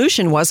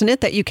revolution, wasn't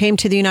it, that you came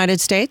to the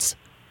United States?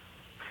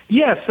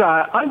 Yes,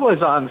 I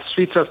was on the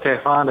streets of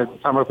Tehran at the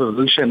time of the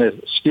revolution as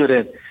a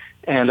student,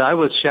 and I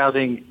was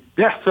shouting,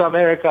 "Death to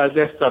America,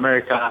 death to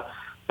America."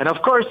 And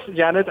of course,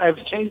 Janet,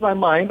 I've changed my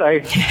mind.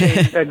 I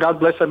say, God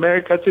bless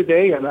America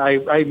today, and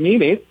I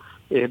mean it.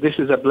 This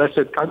is a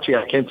blessed country.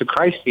 I came to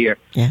Christ here.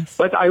 Yes.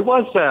 But I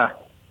was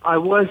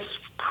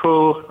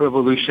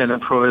pro-revolution and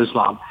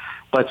pro-Islam.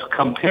 But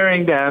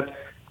comparing that,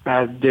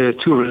 the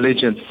two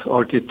religions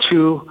or the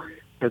two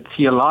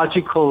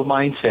theological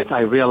mindset,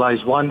 I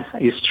realized one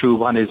is true,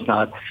 one is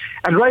not.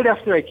 And right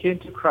after I came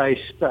to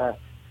Christ,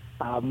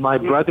 my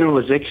brother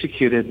was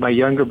executed. My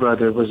younger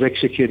brother was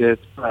executed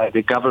by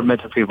the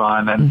government of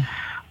Iran. And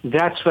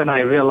that's when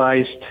I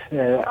realized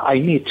I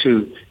need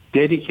to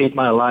dedicate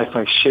my life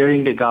by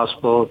sharing the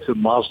gospel to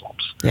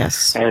Muslims.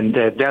 Yes. And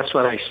that's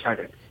what I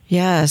started.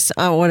 Yes.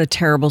 Oh, what a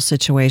terrible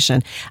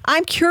situation.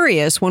 I'm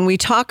curious, when we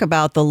talk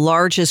about the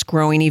largest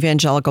growing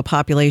evangelical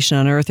population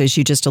on earth, as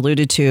you just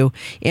alluded to,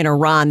 in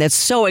Iran, that's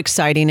so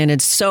exciting and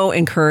it's so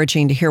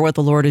encouraging to hear what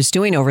the Lord is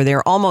doing over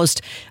there.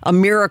 Almost a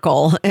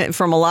miracle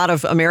from a lot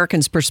of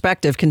Americans'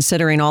 perspective,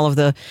 considering all of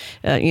the,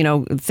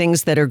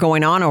 things that are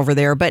going on over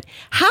there. But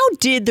how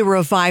did the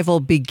revival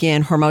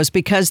begin, Hormoz?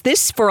 Because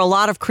this, for a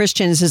lot of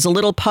Christians, is a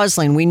little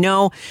puzzling. We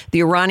know the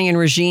Iranian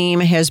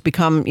regime has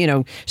become,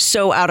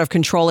 so out of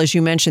control, as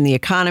you mentioned. The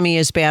economy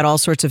is bad. All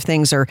sorts of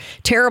things are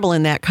terrible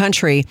in that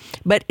country.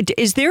 But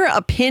is there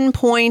a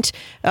pinpoint,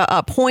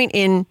 a point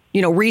in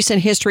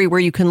recent history where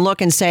you can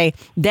look and say,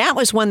 that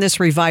was when this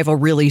revival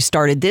really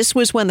started. This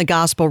was when the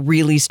gospel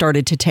really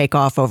started to take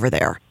off over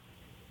there?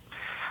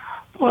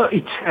 Well,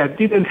 it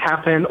didn't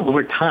happen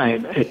over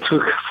time. It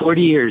took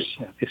 40 years.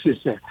 This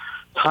is the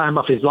time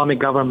of Islamic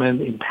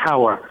government in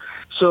power.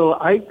 So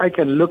I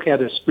can look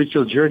at a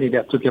spiritual journey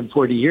that took him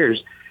 40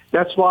 years.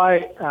 That's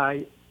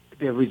why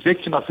the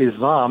rejection of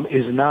Islam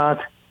is not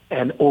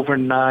an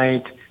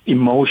overnight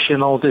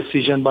emotional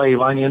decision by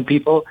Iranian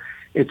people.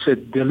 It's a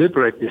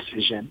deliberate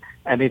decision,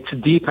 and it's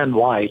deep and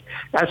wide.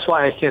 That's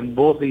why I can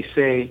boldly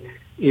say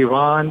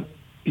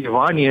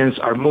Iranians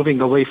are moving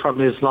away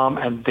from Islam,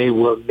 and they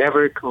will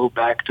never go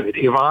back to it.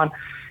 Iran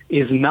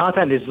is not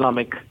an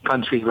Islamic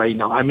country right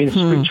now. I mean,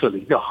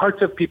 spiritually. The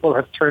hearts of people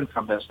have turned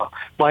from Islam.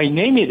 By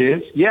name it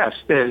is, yes,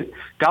 the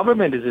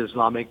government is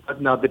Islamic,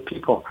 but not the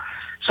people.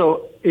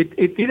 So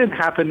it didn't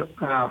happen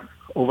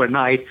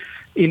overnight.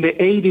 In the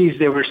 80s,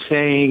 they were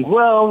saying,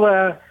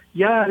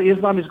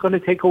 Islam is going to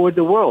take over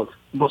the world,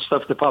 most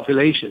of the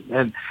population.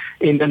 And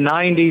in the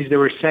 90s, they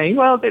were saying,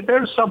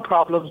 there are some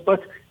problems,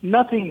 but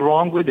nothing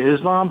wrong with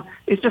Islam.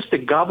 It's just the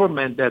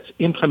government that's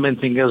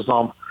implementing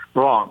Islam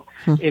wrong.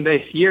 In the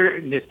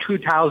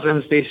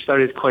 2000s, they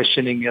started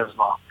questioning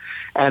Islam.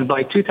 And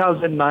by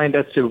 2009,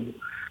 that's the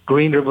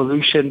Green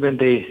Revolution, when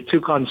they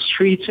took on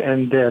streets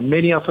and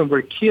many of them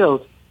were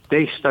killed,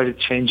 they started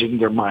changing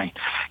their mind.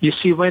 You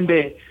see, when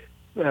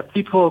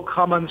people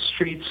come on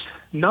streets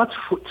not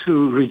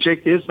to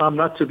reject Islam,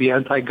 not to be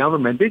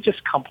anti-government, they're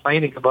just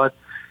complaining about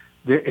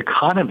their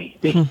economy.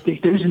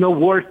 There's no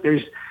work.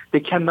 They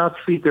cannot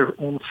feed their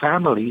own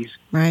families.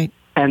 Right.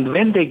 And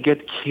when they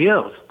get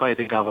killed by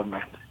the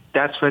government,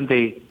 that's when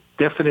they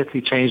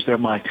definitely change their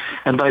mind.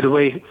 And by the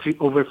way,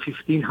 over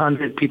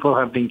 1,500 people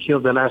have been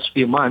killed the last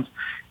few months,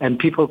 and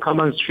people come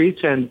on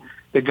streets and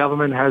the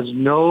government has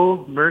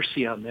no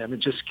mercy on them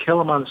and just kill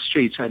them on the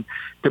streets. And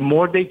the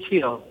more they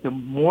kill, the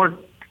more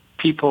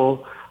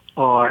people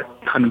are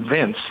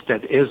convinced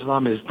that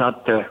Islam is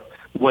not the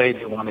way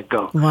they want to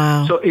go.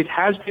 Wow. So it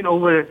has been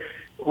over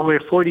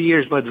 40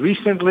 years, but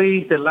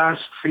recently, the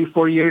last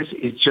 3-4 years,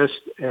 it just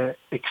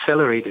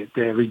accelerated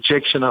the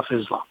rejection of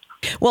Islam.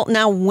 Well,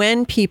 now,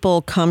 when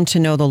people come to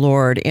know the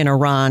Lord in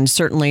Iran,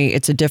 certainly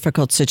it's a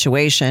difficult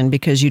situation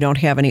because you don't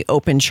have any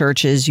open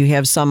churches. You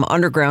have some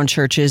underground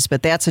churches,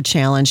 but that's a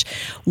challenge.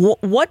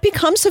 What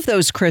becomes of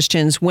those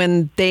Christians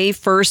when they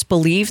first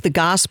believe the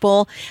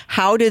gospel?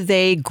 How do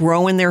they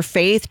grow in their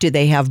faith? Do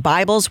they have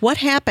Bibles? What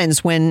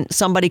happens when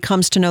somebody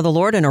comes to know the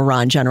Lord in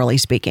Iran, generally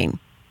speaking?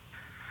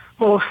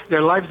 Well,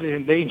 their lives are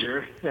in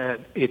danger.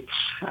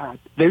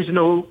 There's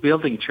no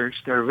building church.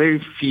 There are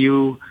very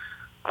few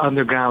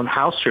underground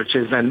house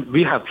churches, and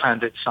we have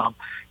planted some.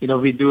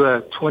 We do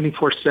a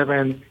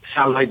 24/7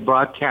 satellite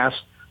broadcast.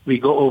 We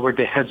go over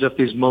the heads of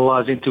these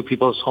mullahs into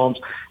people's homes,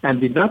 and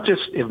we not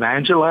just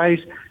evangelize,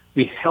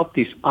 we help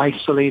these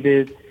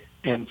isolated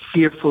and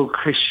fearful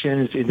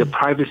Christians in the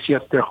privacy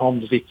of their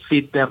homes. We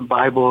feed them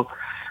Bible.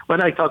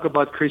 When I talk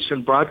about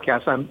Christian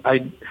broadcast,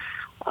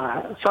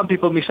 some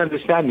people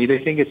misunderstand me. They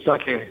think it's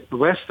like a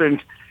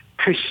Western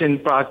Christian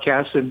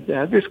broadcast, and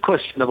there's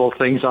questionable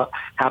things are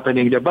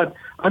happening there. But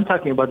I'm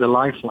talking about the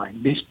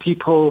lifeline. These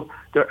people,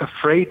 they're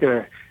afraid,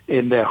 they're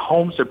in their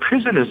homes, they're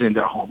prisoners in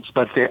their homes,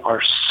 but they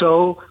are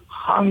so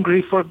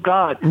hungry for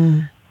God.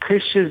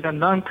 Christians and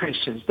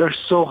non-Christians, they're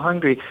so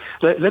hungry.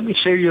 Let me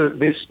share you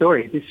this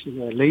story. This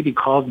lady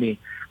called me,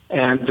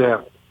 and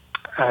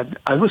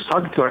I was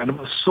talking to her, and I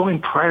was so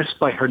impressed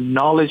by her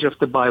knowledge of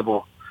the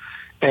Bible.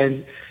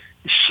 And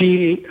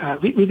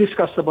we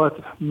discussed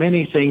about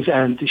many things,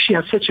 and she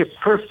has such a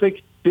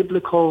perfect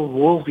biblical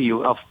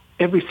worldview of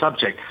every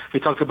subject.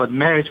 We talked about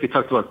marriage, we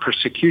talked about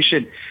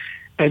persecution,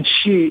 and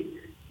she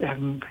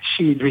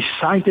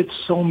recited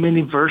so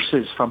many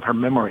verses from her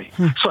memory.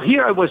 So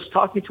here I was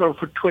talking to her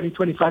for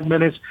 20-25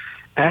 minutes,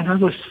 and I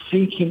was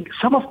thinking,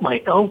 some of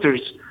my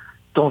elders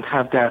don't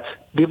have that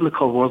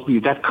biblical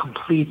worldview, that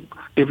complete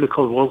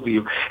biblical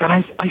worldview. And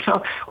I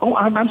thought,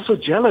 I'm so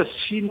jealous.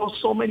 She knows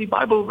so many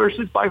Bible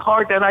verses by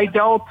heart, and I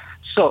don't.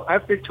 So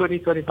after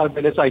 20-25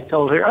 minutes, I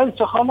told her,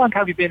 so how long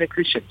have you been a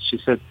Christian? She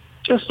said,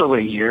 just over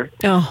a year.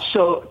 Oh.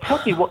 So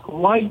tell me,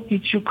 why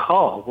did you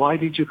call? Why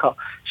did you call?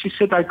 She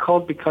said, I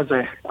called because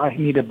I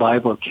need a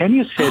Bible. Can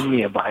you send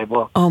me a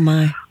Bible? Oh,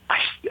 my.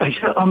 I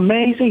said,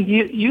 amazing.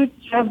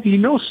 You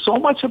know so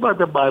much about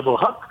the Bible.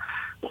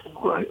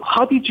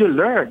 How did you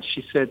learn?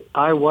 She said,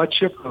 I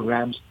watch your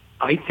programs,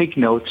 I take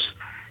notes,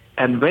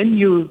 and when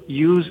you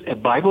use a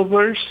Bible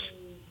verse,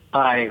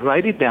 I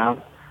write it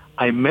down,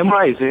 I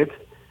memorize it,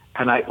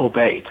 and I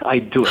obey it. I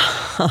do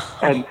it.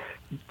 And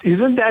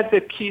isn't that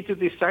the key to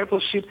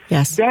discipleship?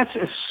 Yes. That's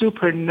a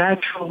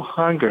supernatural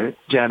hunger,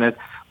 Janet.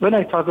 When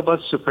I talk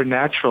about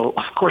supernatural,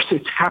 of course,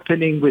 it's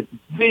happening with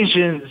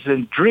visions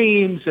and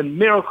dreams and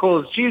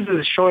miracles.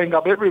 Jesus is showing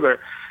up everywhere.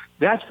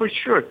 That's for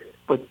sure.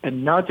 But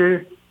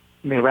another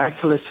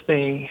miraculous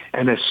thing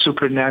and a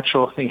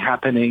supernatural thing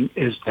happening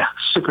is the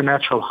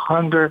supernatural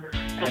hunger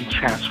and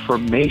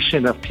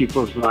transformation of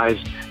people's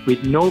lives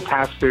with no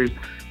pastors,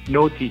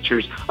 no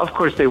teachers. Of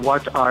course, they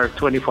watch our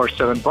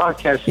 24/7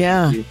 broadcast.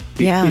 Yeah. We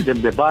feed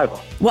them the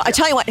Bible. Well, I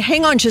tell you what,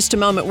 hang on just a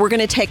moment. We're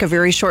going to take a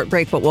very short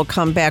break, but we'll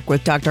come back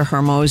with Dr.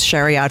 Hormoz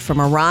Shariat from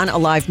Iran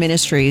Alive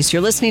Ministries.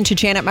 You're listening to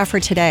Janet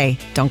Mefford Today.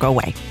 Don't go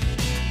away.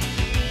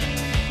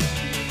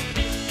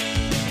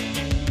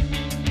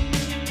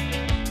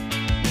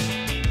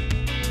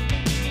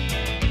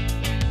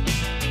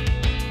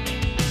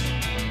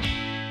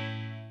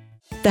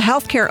 The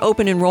healthcare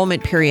open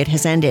enrollment period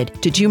has ended.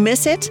 Did you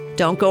miss it?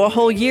 Don't go a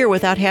whole year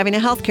without having a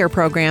healthcare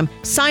program.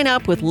 Sign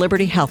up with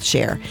Liberty Health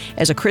Share.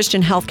 As a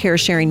Christian healthcare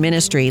sharing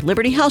ministry,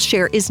 Liberty Health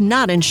Share is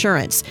not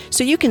insurance,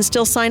 so you can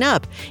still sign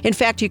up. In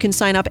fact, you can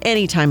sign up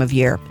any time of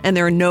year, and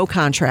there are no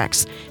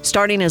contracts.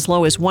 Starting as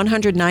low as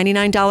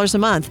 $199 a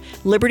month,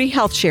 Liberty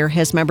Health Share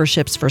has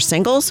memberships for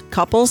singles,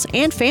 couples,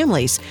 and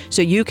families,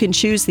 so you can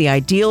choose the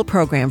ideal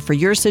program for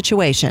your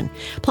situation.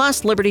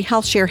 Plus, Liberty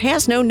Health Share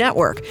has no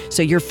network,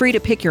 so you're free to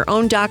pick your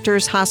own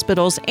doctors,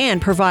 hospitals, and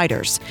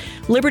providers.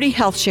 Liberty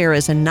Health Share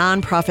is a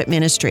nonprofit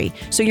ministry,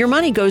 so your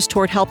money goes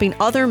toward helping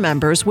other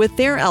members with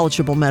their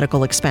eligible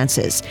medical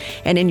expenses.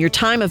 And in your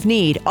time of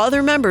need,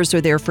 other members are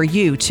there for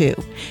you, too.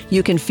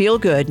 You can feel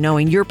good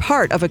knowing you're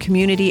part of a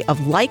community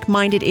of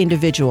like-minded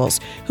individuals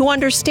who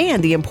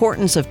understand the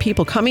importance of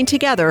people coming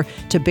together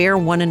to bear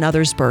one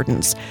another's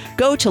burdens.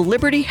 Go to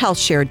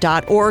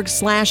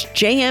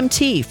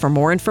libertyhealthshare.org/JMT for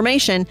more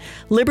information.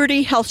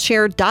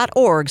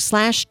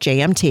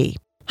 libertyhealthshare.org/JMT.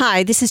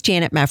 Hi, this is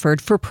Janet Mefford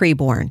for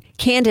Preborn.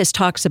 Candace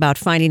talks about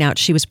finding out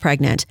she was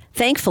pregnant.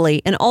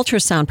 Thankfully, an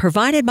ultrasound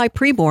provided by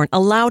Preborn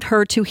allowed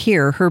her to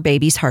hear her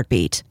baby's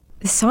heartbeat.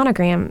 The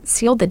sonogram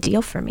sealed the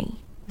deal for me.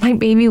 My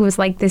baby was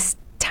like this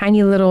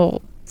tiny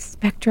little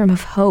spectrum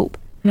of hope.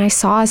 And I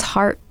saw his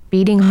heart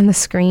beating on the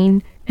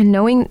screen. And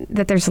knowing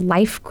that there's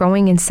life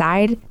growing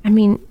inside,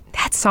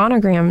 that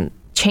sonogram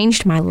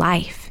changed my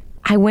life.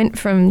 I went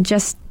from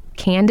just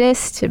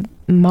Candace to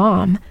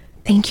mom.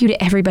 Thank you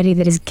to everybody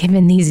that has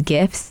given these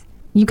gifts.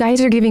 You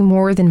guys are giving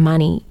more than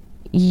money.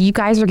 You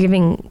guys are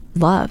giving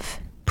love.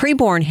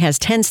 Preborn has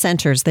 10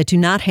 centers that do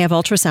not have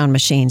ultrasound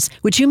machines.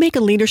 Would you make a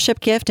leadership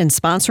gift and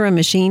sponsor a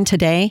machine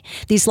today?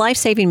 These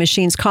life-saving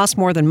machines cost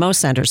more than most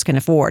centers can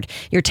afford.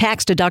 Your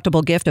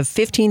tax-deductible gift of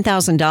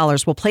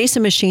 $15,000 will place a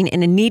machine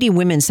in a needy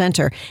women's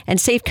center and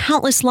save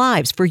countless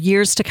lives for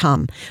years to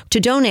come.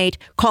 To donate,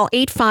 call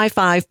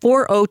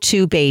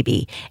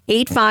 855-402-BABY,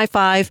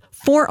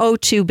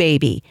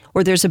 855-402-BABY,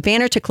 or there's a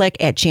banner to click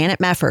at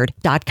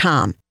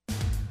janetmefford.com.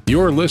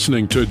 You're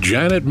listening to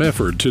Janet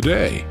Mefford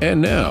Today.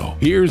 And now,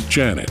 here's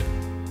Janet.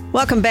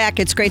 Welcome back.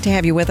 It's great to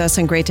have you with us,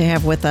 and great to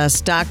have with us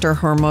Dr.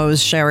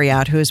 Hormoz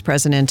Shariat, who is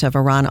president of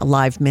Iran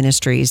Alive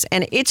Ministries.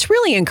 And it's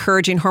really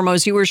encouraging.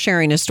 Hormoz, you were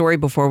sharing a story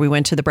before we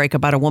went to the break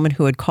about a woman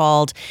who had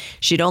called.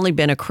 She'd only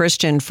been a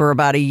Christian for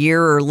about a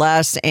year or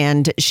less,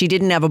 and she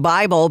didn't have a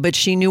Bible, but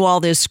she knew all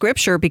this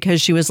scripture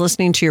because she was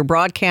listening to your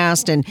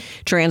broadcast and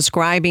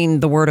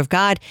transcribing the Word of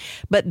God.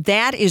 But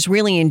that is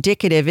really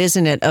indicative,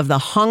 isn't it, of the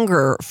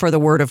hunger for the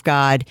Word of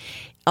God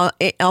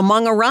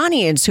among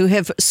Iranians who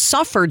have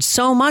suffered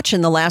so much in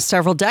the last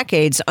several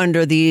decades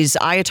under these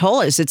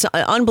Ayatollahs. It's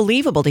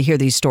unbelievable to hear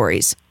these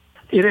stories.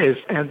 It is,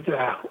 and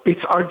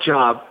it's our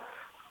job.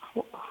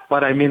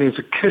 What I mean is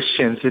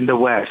Christians in the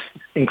West,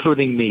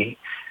 including me,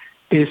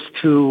 is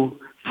to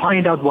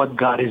find out what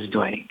God is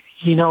doing.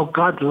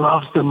 God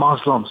loves the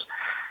Muslims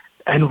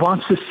and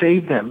wants to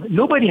save them.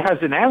 Nobody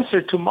has an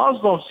answer to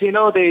Muslims.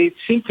 They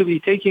seem to be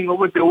taking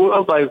over the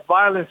world by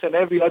violence and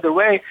every other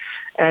way,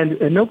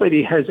 and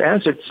nobody has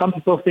answered. Some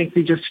people think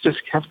we just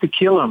have to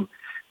kill them.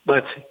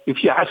 But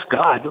if you ask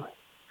God,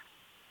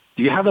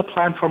 do you have a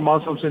plan for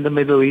Muslims in the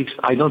Middle East?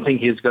 I don't think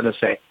he's going to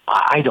say,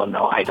 I don't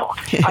know, I don't.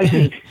 I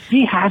think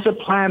he has a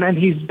plan and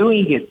he's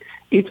doing it.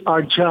 It's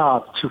our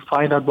job to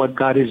find out what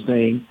God is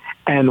doing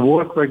and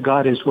work where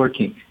God is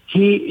working.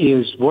 He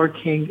is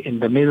working in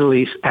the Middle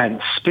East, and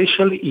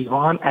especially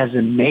Iran as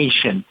a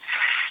nation.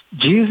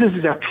 Jesus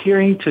is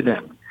appearing to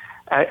them.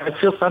 I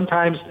feel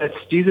sometimes that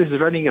Jesus is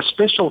running a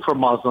special for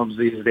Muslims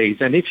these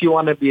days. And if you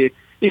want to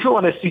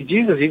see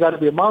Jesus, you got to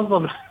be a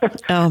Muslim.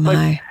 Oh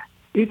my!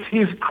 It's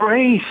His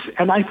grace,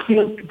 and I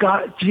feel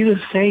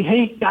Jesus saying,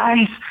 "Hey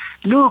guys,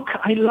 look,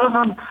 I love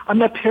them.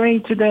 I'm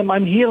appearing to them.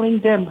 I'm healing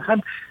them.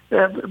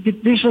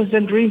 With visions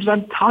and dreams,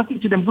 I'm talking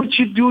to them. Would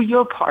you do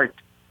your part?"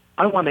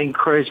 I want to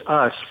encourage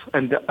us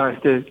and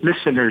the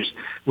listeners,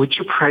 would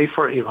you pray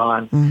for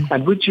Iran?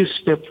 And would you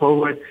step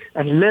forward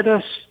and let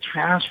us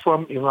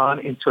transform Iran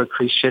into a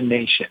Christian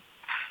nation?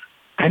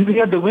 And we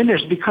are the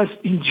winners, because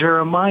in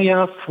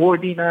Jeremiah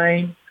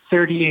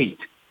 49:38,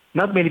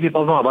 not many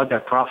people know about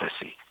that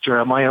prophecy.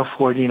 Jeremiah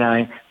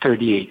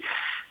 49:38.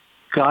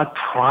 God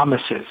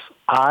promises,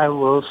 I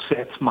will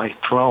set my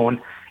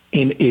throne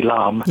in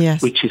Elam,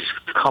 which is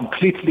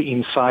completely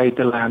inside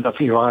the land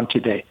of Iran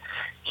today.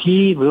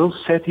 He will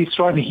set his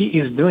throne. He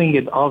is doing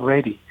it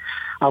already.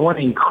 I want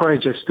to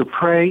encourage us to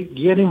pray,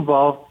 get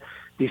involved.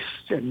 This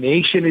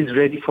nation is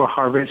ready for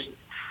harvest.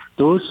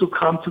 Those who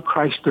come to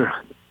Christ,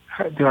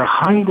 they're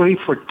hungry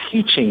for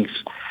teachings.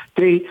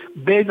 They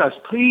beg us,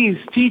 please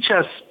teach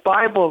us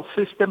Bible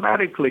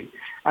systematically.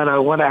 and I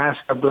want to ask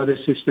our brothers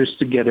and sisters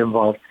to get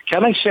involved.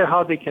 Can I share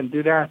how they can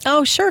do that?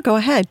 Oh, sure. Go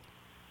ahead.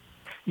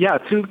 Yeah,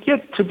 to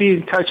get to be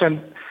in touch and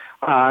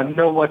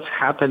know what's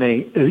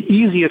happening, the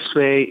easiest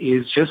way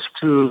is just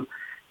to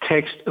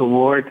text a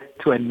word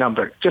to a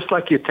number. Just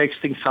like you're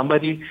texting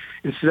somebody,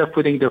 instead of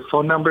putting their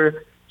phone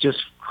number,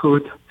 just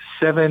put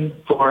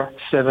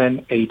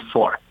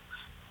 74784.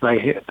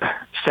 Like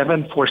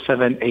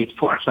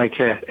 74784, like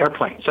an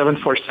airplane,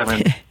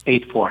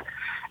 74784.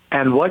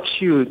 And what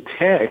you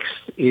text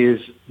is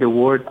the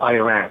word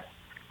Iran,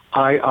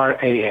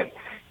 I-R-A-N.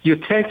 You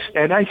text,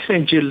 and I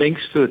send you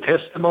links to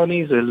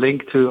testimonies, a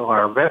link to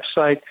our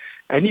website,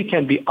 and you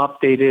can be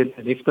updated.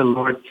 And if the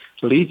Lord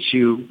leads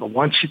you, I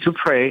want you to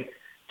pray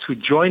to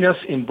join us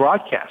in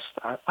broadcast.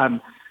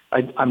 I'm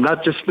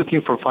not just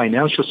looking for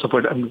financial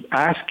support. I'm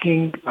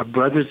asking our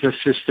brothers and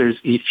sisters,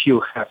 if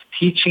you have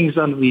teachings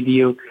on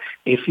video,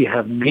 if you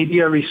have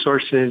media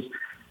resources,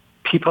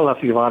 people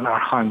of Iran are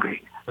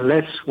hungry.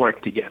 Let's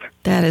work together.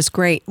 That is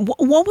great.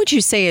 What would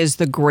you say is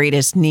the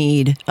greatest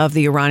need of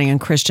the Iranian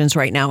Christians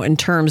right now in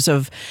terms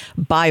of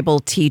Bible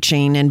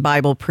teaching and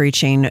Bible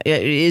preaching?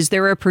 Is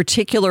there a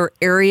particular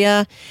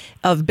area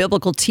of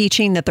biblical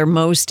teaching that they're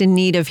most in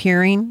need of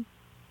hearing?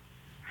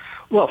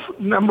 Well,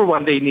 number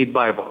one, they need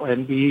Bible,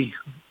 and we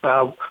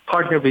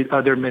partner with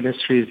other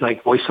ministries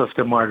like Voice of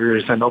the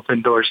Martyrs and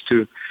Open Doors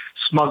to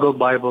smuggle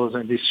Bibles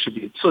and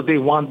distribute. So they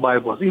want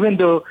Bibles. Even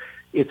though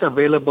it's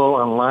available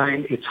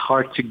online, it's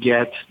hard to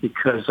get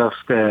because of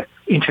the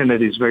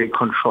internet is very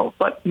controlled.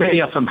 But many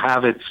of them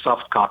have it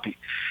soft copy.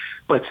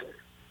 But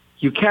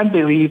you can't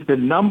believe the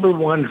number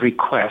one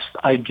request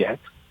I get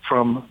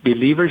from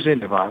believers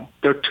in Iran.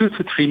 There are 2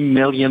 to 3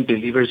 million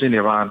believers in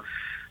Iran,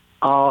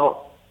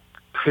 all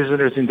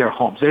prisoners in their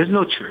homes. There's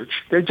no church.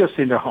 They're just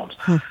in their homes.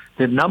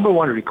 The number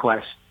one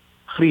request,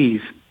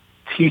 please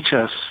teach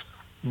us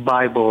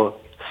Bible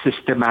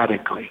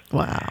systematically.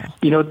 Wow.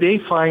 You know, they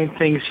find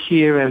things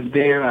here and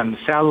there on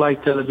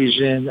satellite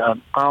television,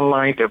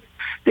 online.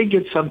 They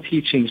get some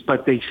teachings,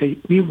 but they say,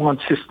 we want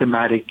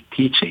systematic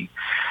teaching.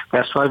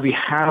 That's why we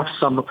have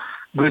some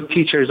good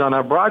teachers on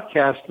our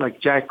broadcast,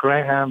 like Jack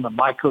Graham and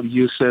Michael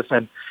Youssef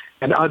and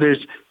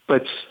others.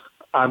 But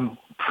I'm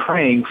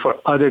praying for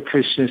other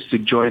Christians to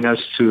join us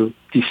to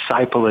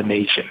disciple a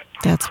nation.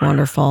 That's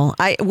wonderful.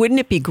 Wouldn't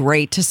it be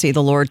great to see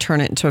the Lord turn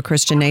it into a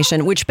Christian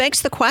nation? Which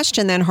begs the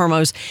question then,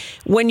 Hormoz,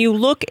 when you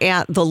look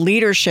at the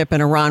leadership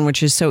in Iran,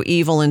 which is so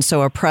evil and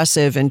so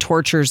oppressive and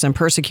tortures and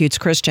persecutes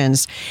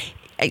Christians,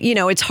 you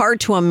know, it's hard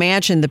to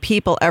imagine the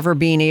people ever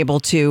being able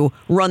to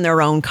run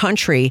their own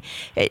country.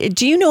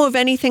 Do you know of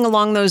anything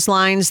along those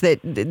lines that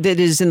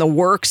is in the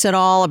works at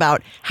all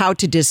about how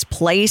to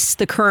displace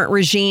the current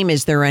regime?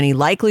 Is there any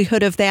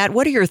likelihood of that?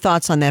 What are your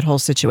thoughts on that whole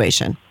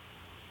situation?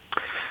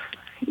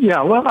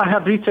 Yeah, well, I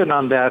have written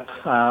on that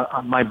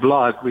on my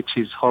blog, which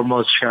is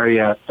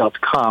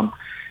hormozsharia.com,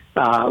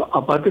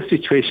 about the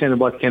situation and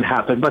what can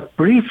happen. But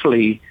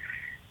briefly,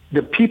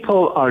 the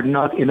people are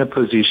not in a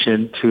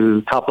position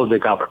to topple the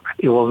government.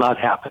 It will not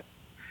happen.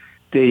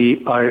 They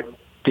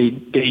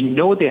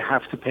know they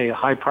have to pay a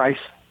high price.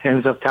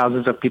 Tens of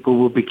thousands of people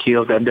will be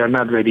killed, and they're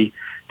not ready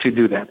to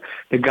do that.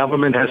 The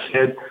government has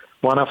said,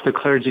 one of the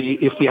clergy,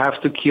 if we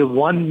have to kill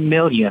 1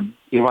 million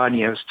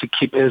Iranians to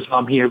keep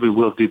Islam here, we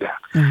will do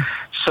that.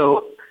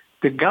 So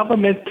the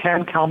government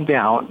can calm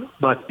down,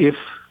 but if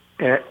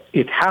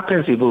it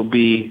happens, it will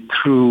be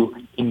through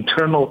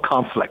internal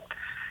conflict.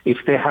 If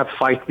they have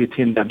fight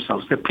within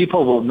themselves, the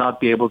people will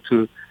not be able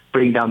to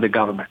bring down the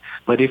government.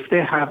 But if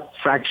they have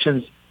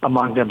fractions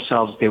among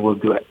themselves, they will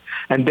do it.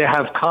 And they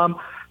have come,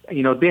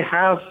 you know, they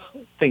have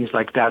things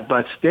like that,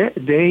 but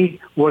they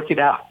work it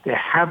out. They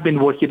have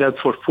been working it out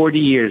for 40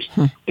 years,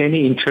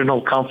 any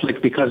internal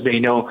conflict, because they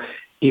know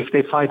if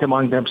they fight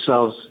among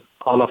themselves,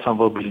 all of them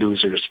will be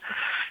losers.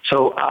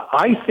 So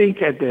I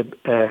think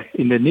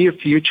in the near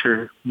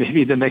future,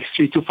 maybe the next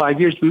 3 to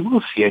 5 years, we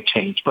will see a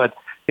change. But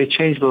a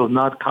change will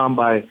not come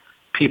by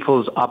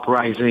people's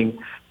uprising,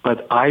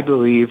 but I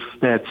believe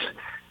that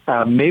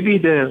maybe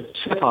the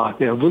Sepah,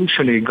 the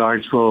Revolutionary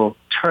Guards, will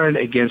turn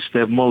against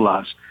the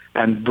mullahs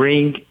and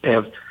bring,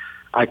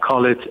 I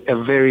call it,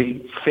 a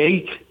very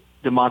fake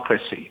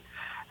democracy.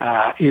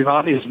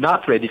 Iran is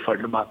not ready for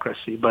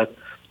democracy, but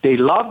they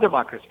love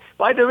democracy.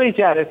 By the way,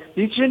 Jared,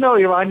 did you know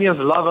Iranians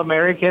love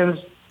Americans?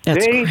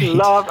 They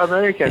love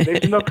Americans.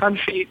 There's no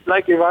country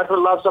like Iran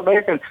who loves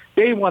Americans.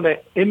 They want to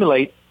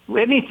emulate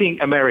anything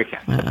American.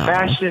 The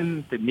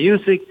fashion, the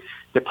music,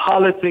 the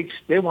politics,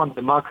 they want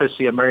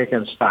democracy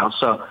American style.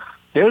 So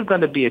there's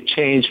going to be a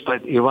change,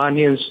 but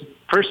Iranians'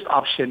 first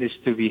option is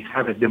to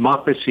have a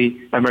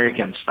democracy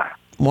American style.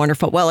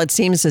 Wonderful. Well, it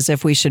seems as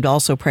if we should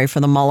also pray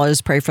for the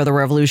mullahs, pray for the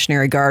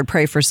Revolutionary Guard,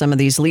 pray for some of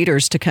these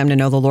leaders to come to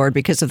know the Lord,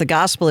 because if the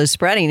gospel is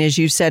spreading, as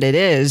you said it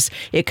is,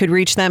 it could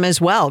reach them as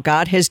well.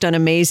 God has done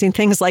amazing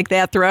things like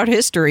that throughout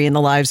history in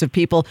the lives of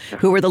people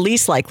who were the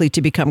least likely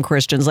to become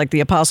Christians, like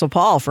the Apostle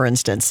Paul, for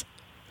instance.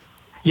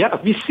 Yeah,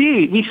 we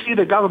see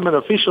the government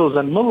officials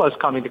and mullahs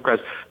coming to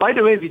Christ. By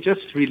the way, we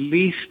just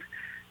released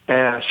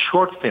a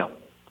short film,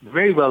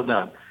 very well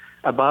done,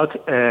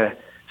 about a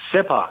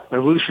Sepah,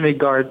 Revolutionary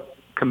Guard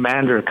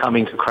commander,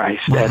 coming to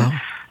Christ. Wow. And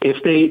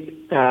if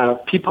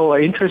people are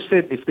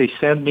interested, if they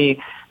send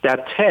me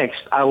that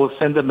text, I will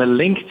send them a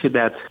link to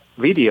that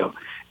video.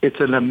 It's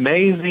an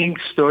amazing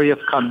story of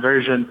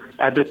conversion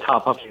at the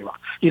top of Iran.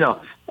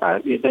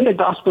 Then the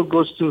gospel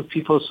goes to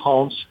people's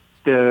homes.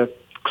 The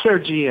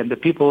clergy and the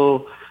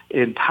people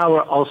in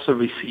power also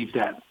receive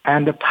that.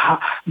 And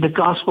the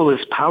gospel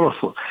is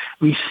powerful.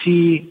 We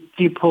see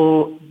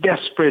people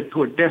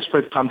who are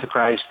desperate come to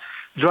Christ.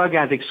 Drug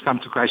addicts come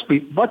to Christ.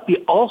 But we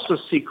also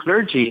see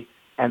clergy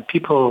and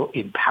people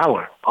in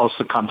power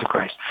also come to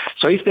Christ.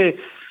 So if they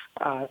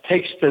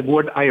text the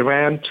word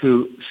Iran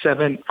to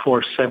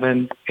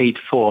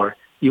 74784,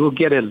 you will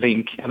get a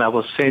link, and I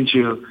will send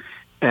you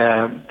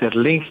the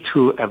link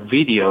to a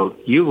video.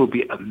 You will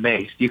be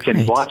amazed. You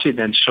can watch it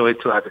and show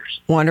it to others.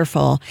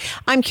 Wonderful.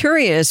 I'm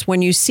curious,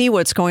 when you see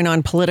what's going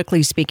on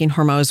politically speaking,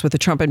 Hormoz, with the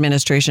Trump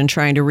administration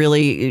trying to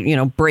really,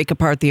 break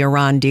apart the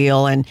Iran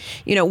deal. And,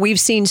 we've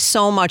seen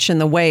so much in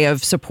the way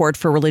of support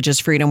for religious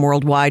freedom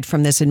worldwide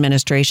from this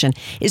administration.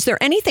 Is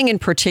there anything in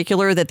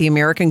particular that the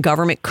American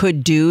government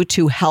could do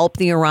to help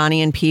the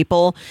Iranian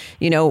people,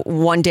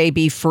 one day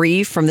be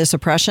free from this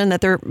oppression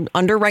that they're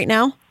under right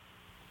now?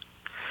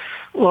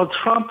 Well,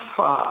 Trump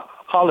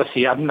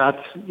policy, don't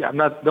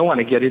want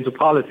to get into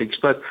politics,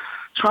 but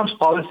Trump's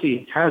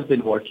policy has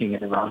been working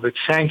in Iran. With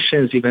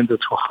sanctions, even though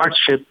through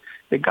hardship,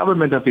 the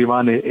government of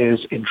Iran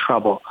is in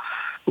trouble.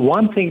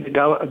 One thing the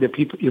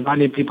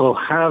Iranian people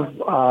have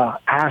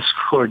asked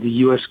for the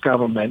U.S.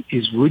 government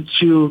is, would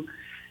you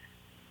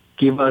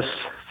give us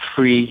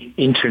free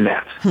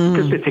internet?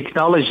 Because the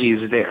technology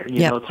is there,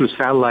 through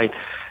satellite.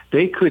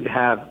 They could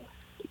have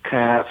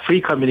free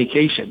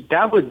communication.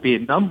 That would be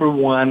number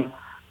one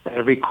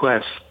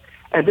request,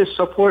 and the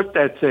support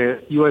that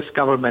the U.S.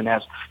 government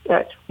has.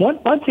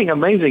 One thing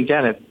amazing,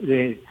 Janet,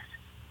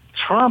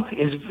 Trump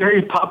is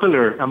very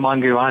popular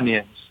among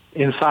Iranians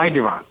inside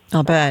Iran.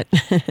 I'll bet.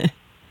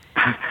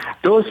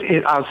 Those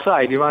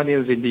outside,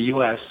 Iranians in the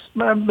U.S.,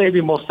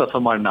 maybe most of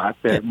them are not.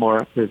 They're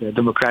more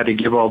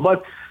democratic liberal.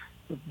 But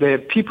the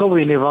people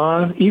in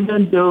Iran,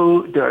 even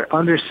though they're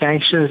under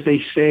sanctions,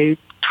 they say,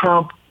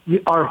 Trump,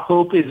 our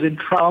hope is in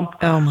Trump.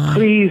 Oh my.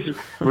 Please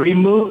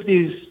remove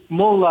these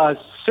mullahs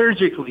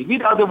surgically,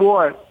 without the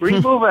war.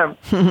 Remove them.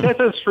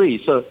 Set us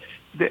free. So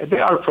they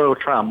are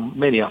pro-Trump,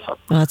 many of them.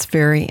 That's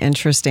very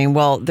interesting.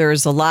 Well,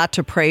 there's a lot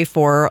to pray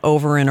for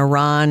over in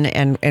Iran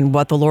and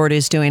what the Lord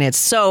is doing. It's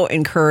so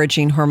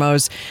encouraging,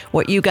 Hormoz,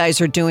 what you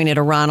guys are doing at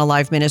Iran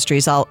Alive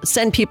Ministries. I'll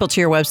send people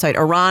to your website,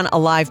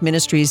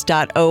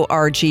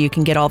 IranAliveMinistries.org. You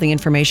can get all the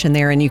information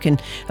there, and you can,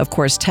 of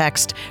course,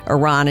 text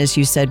Iran, as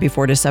you said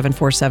before, to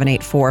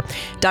 74784.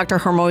 Dr.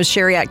 Hormoz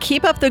Shariat,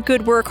 keep up the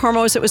good work,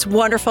 Hormoz. It was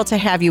wonderful to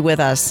have you with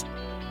us.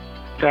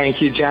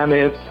 Thank you,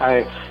 Janet.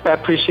 I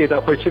appreciate the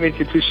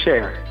opportunity to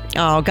share.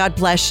 Oh, God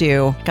bless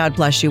you. God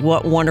bless you.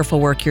 What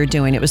wonderful work you're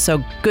doing. It was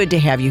so good to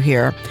have you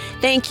here.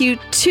 Thank you,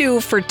 too,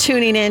 for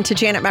tuning in to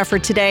Janet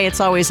Mefford Today. It's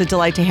always a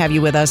delight to have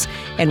you with us,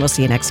 and we'll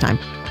see you next time.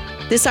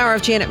 This hour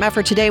of Janet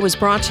Mefford Today was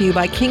brought to you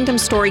by Kingdom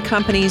Story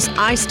Company's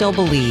I Still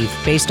Believe,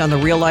 based on the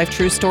real-life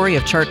true story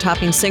of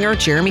chart-topping singer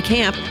Jeremy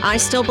Camp. I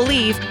Still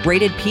Believe,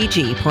 rated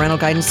PG, parental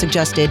guidance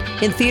suggested,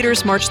 in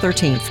theaters March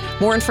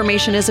 13th. More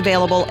information is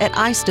available at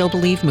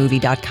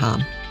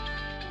istillbelievemovie.com.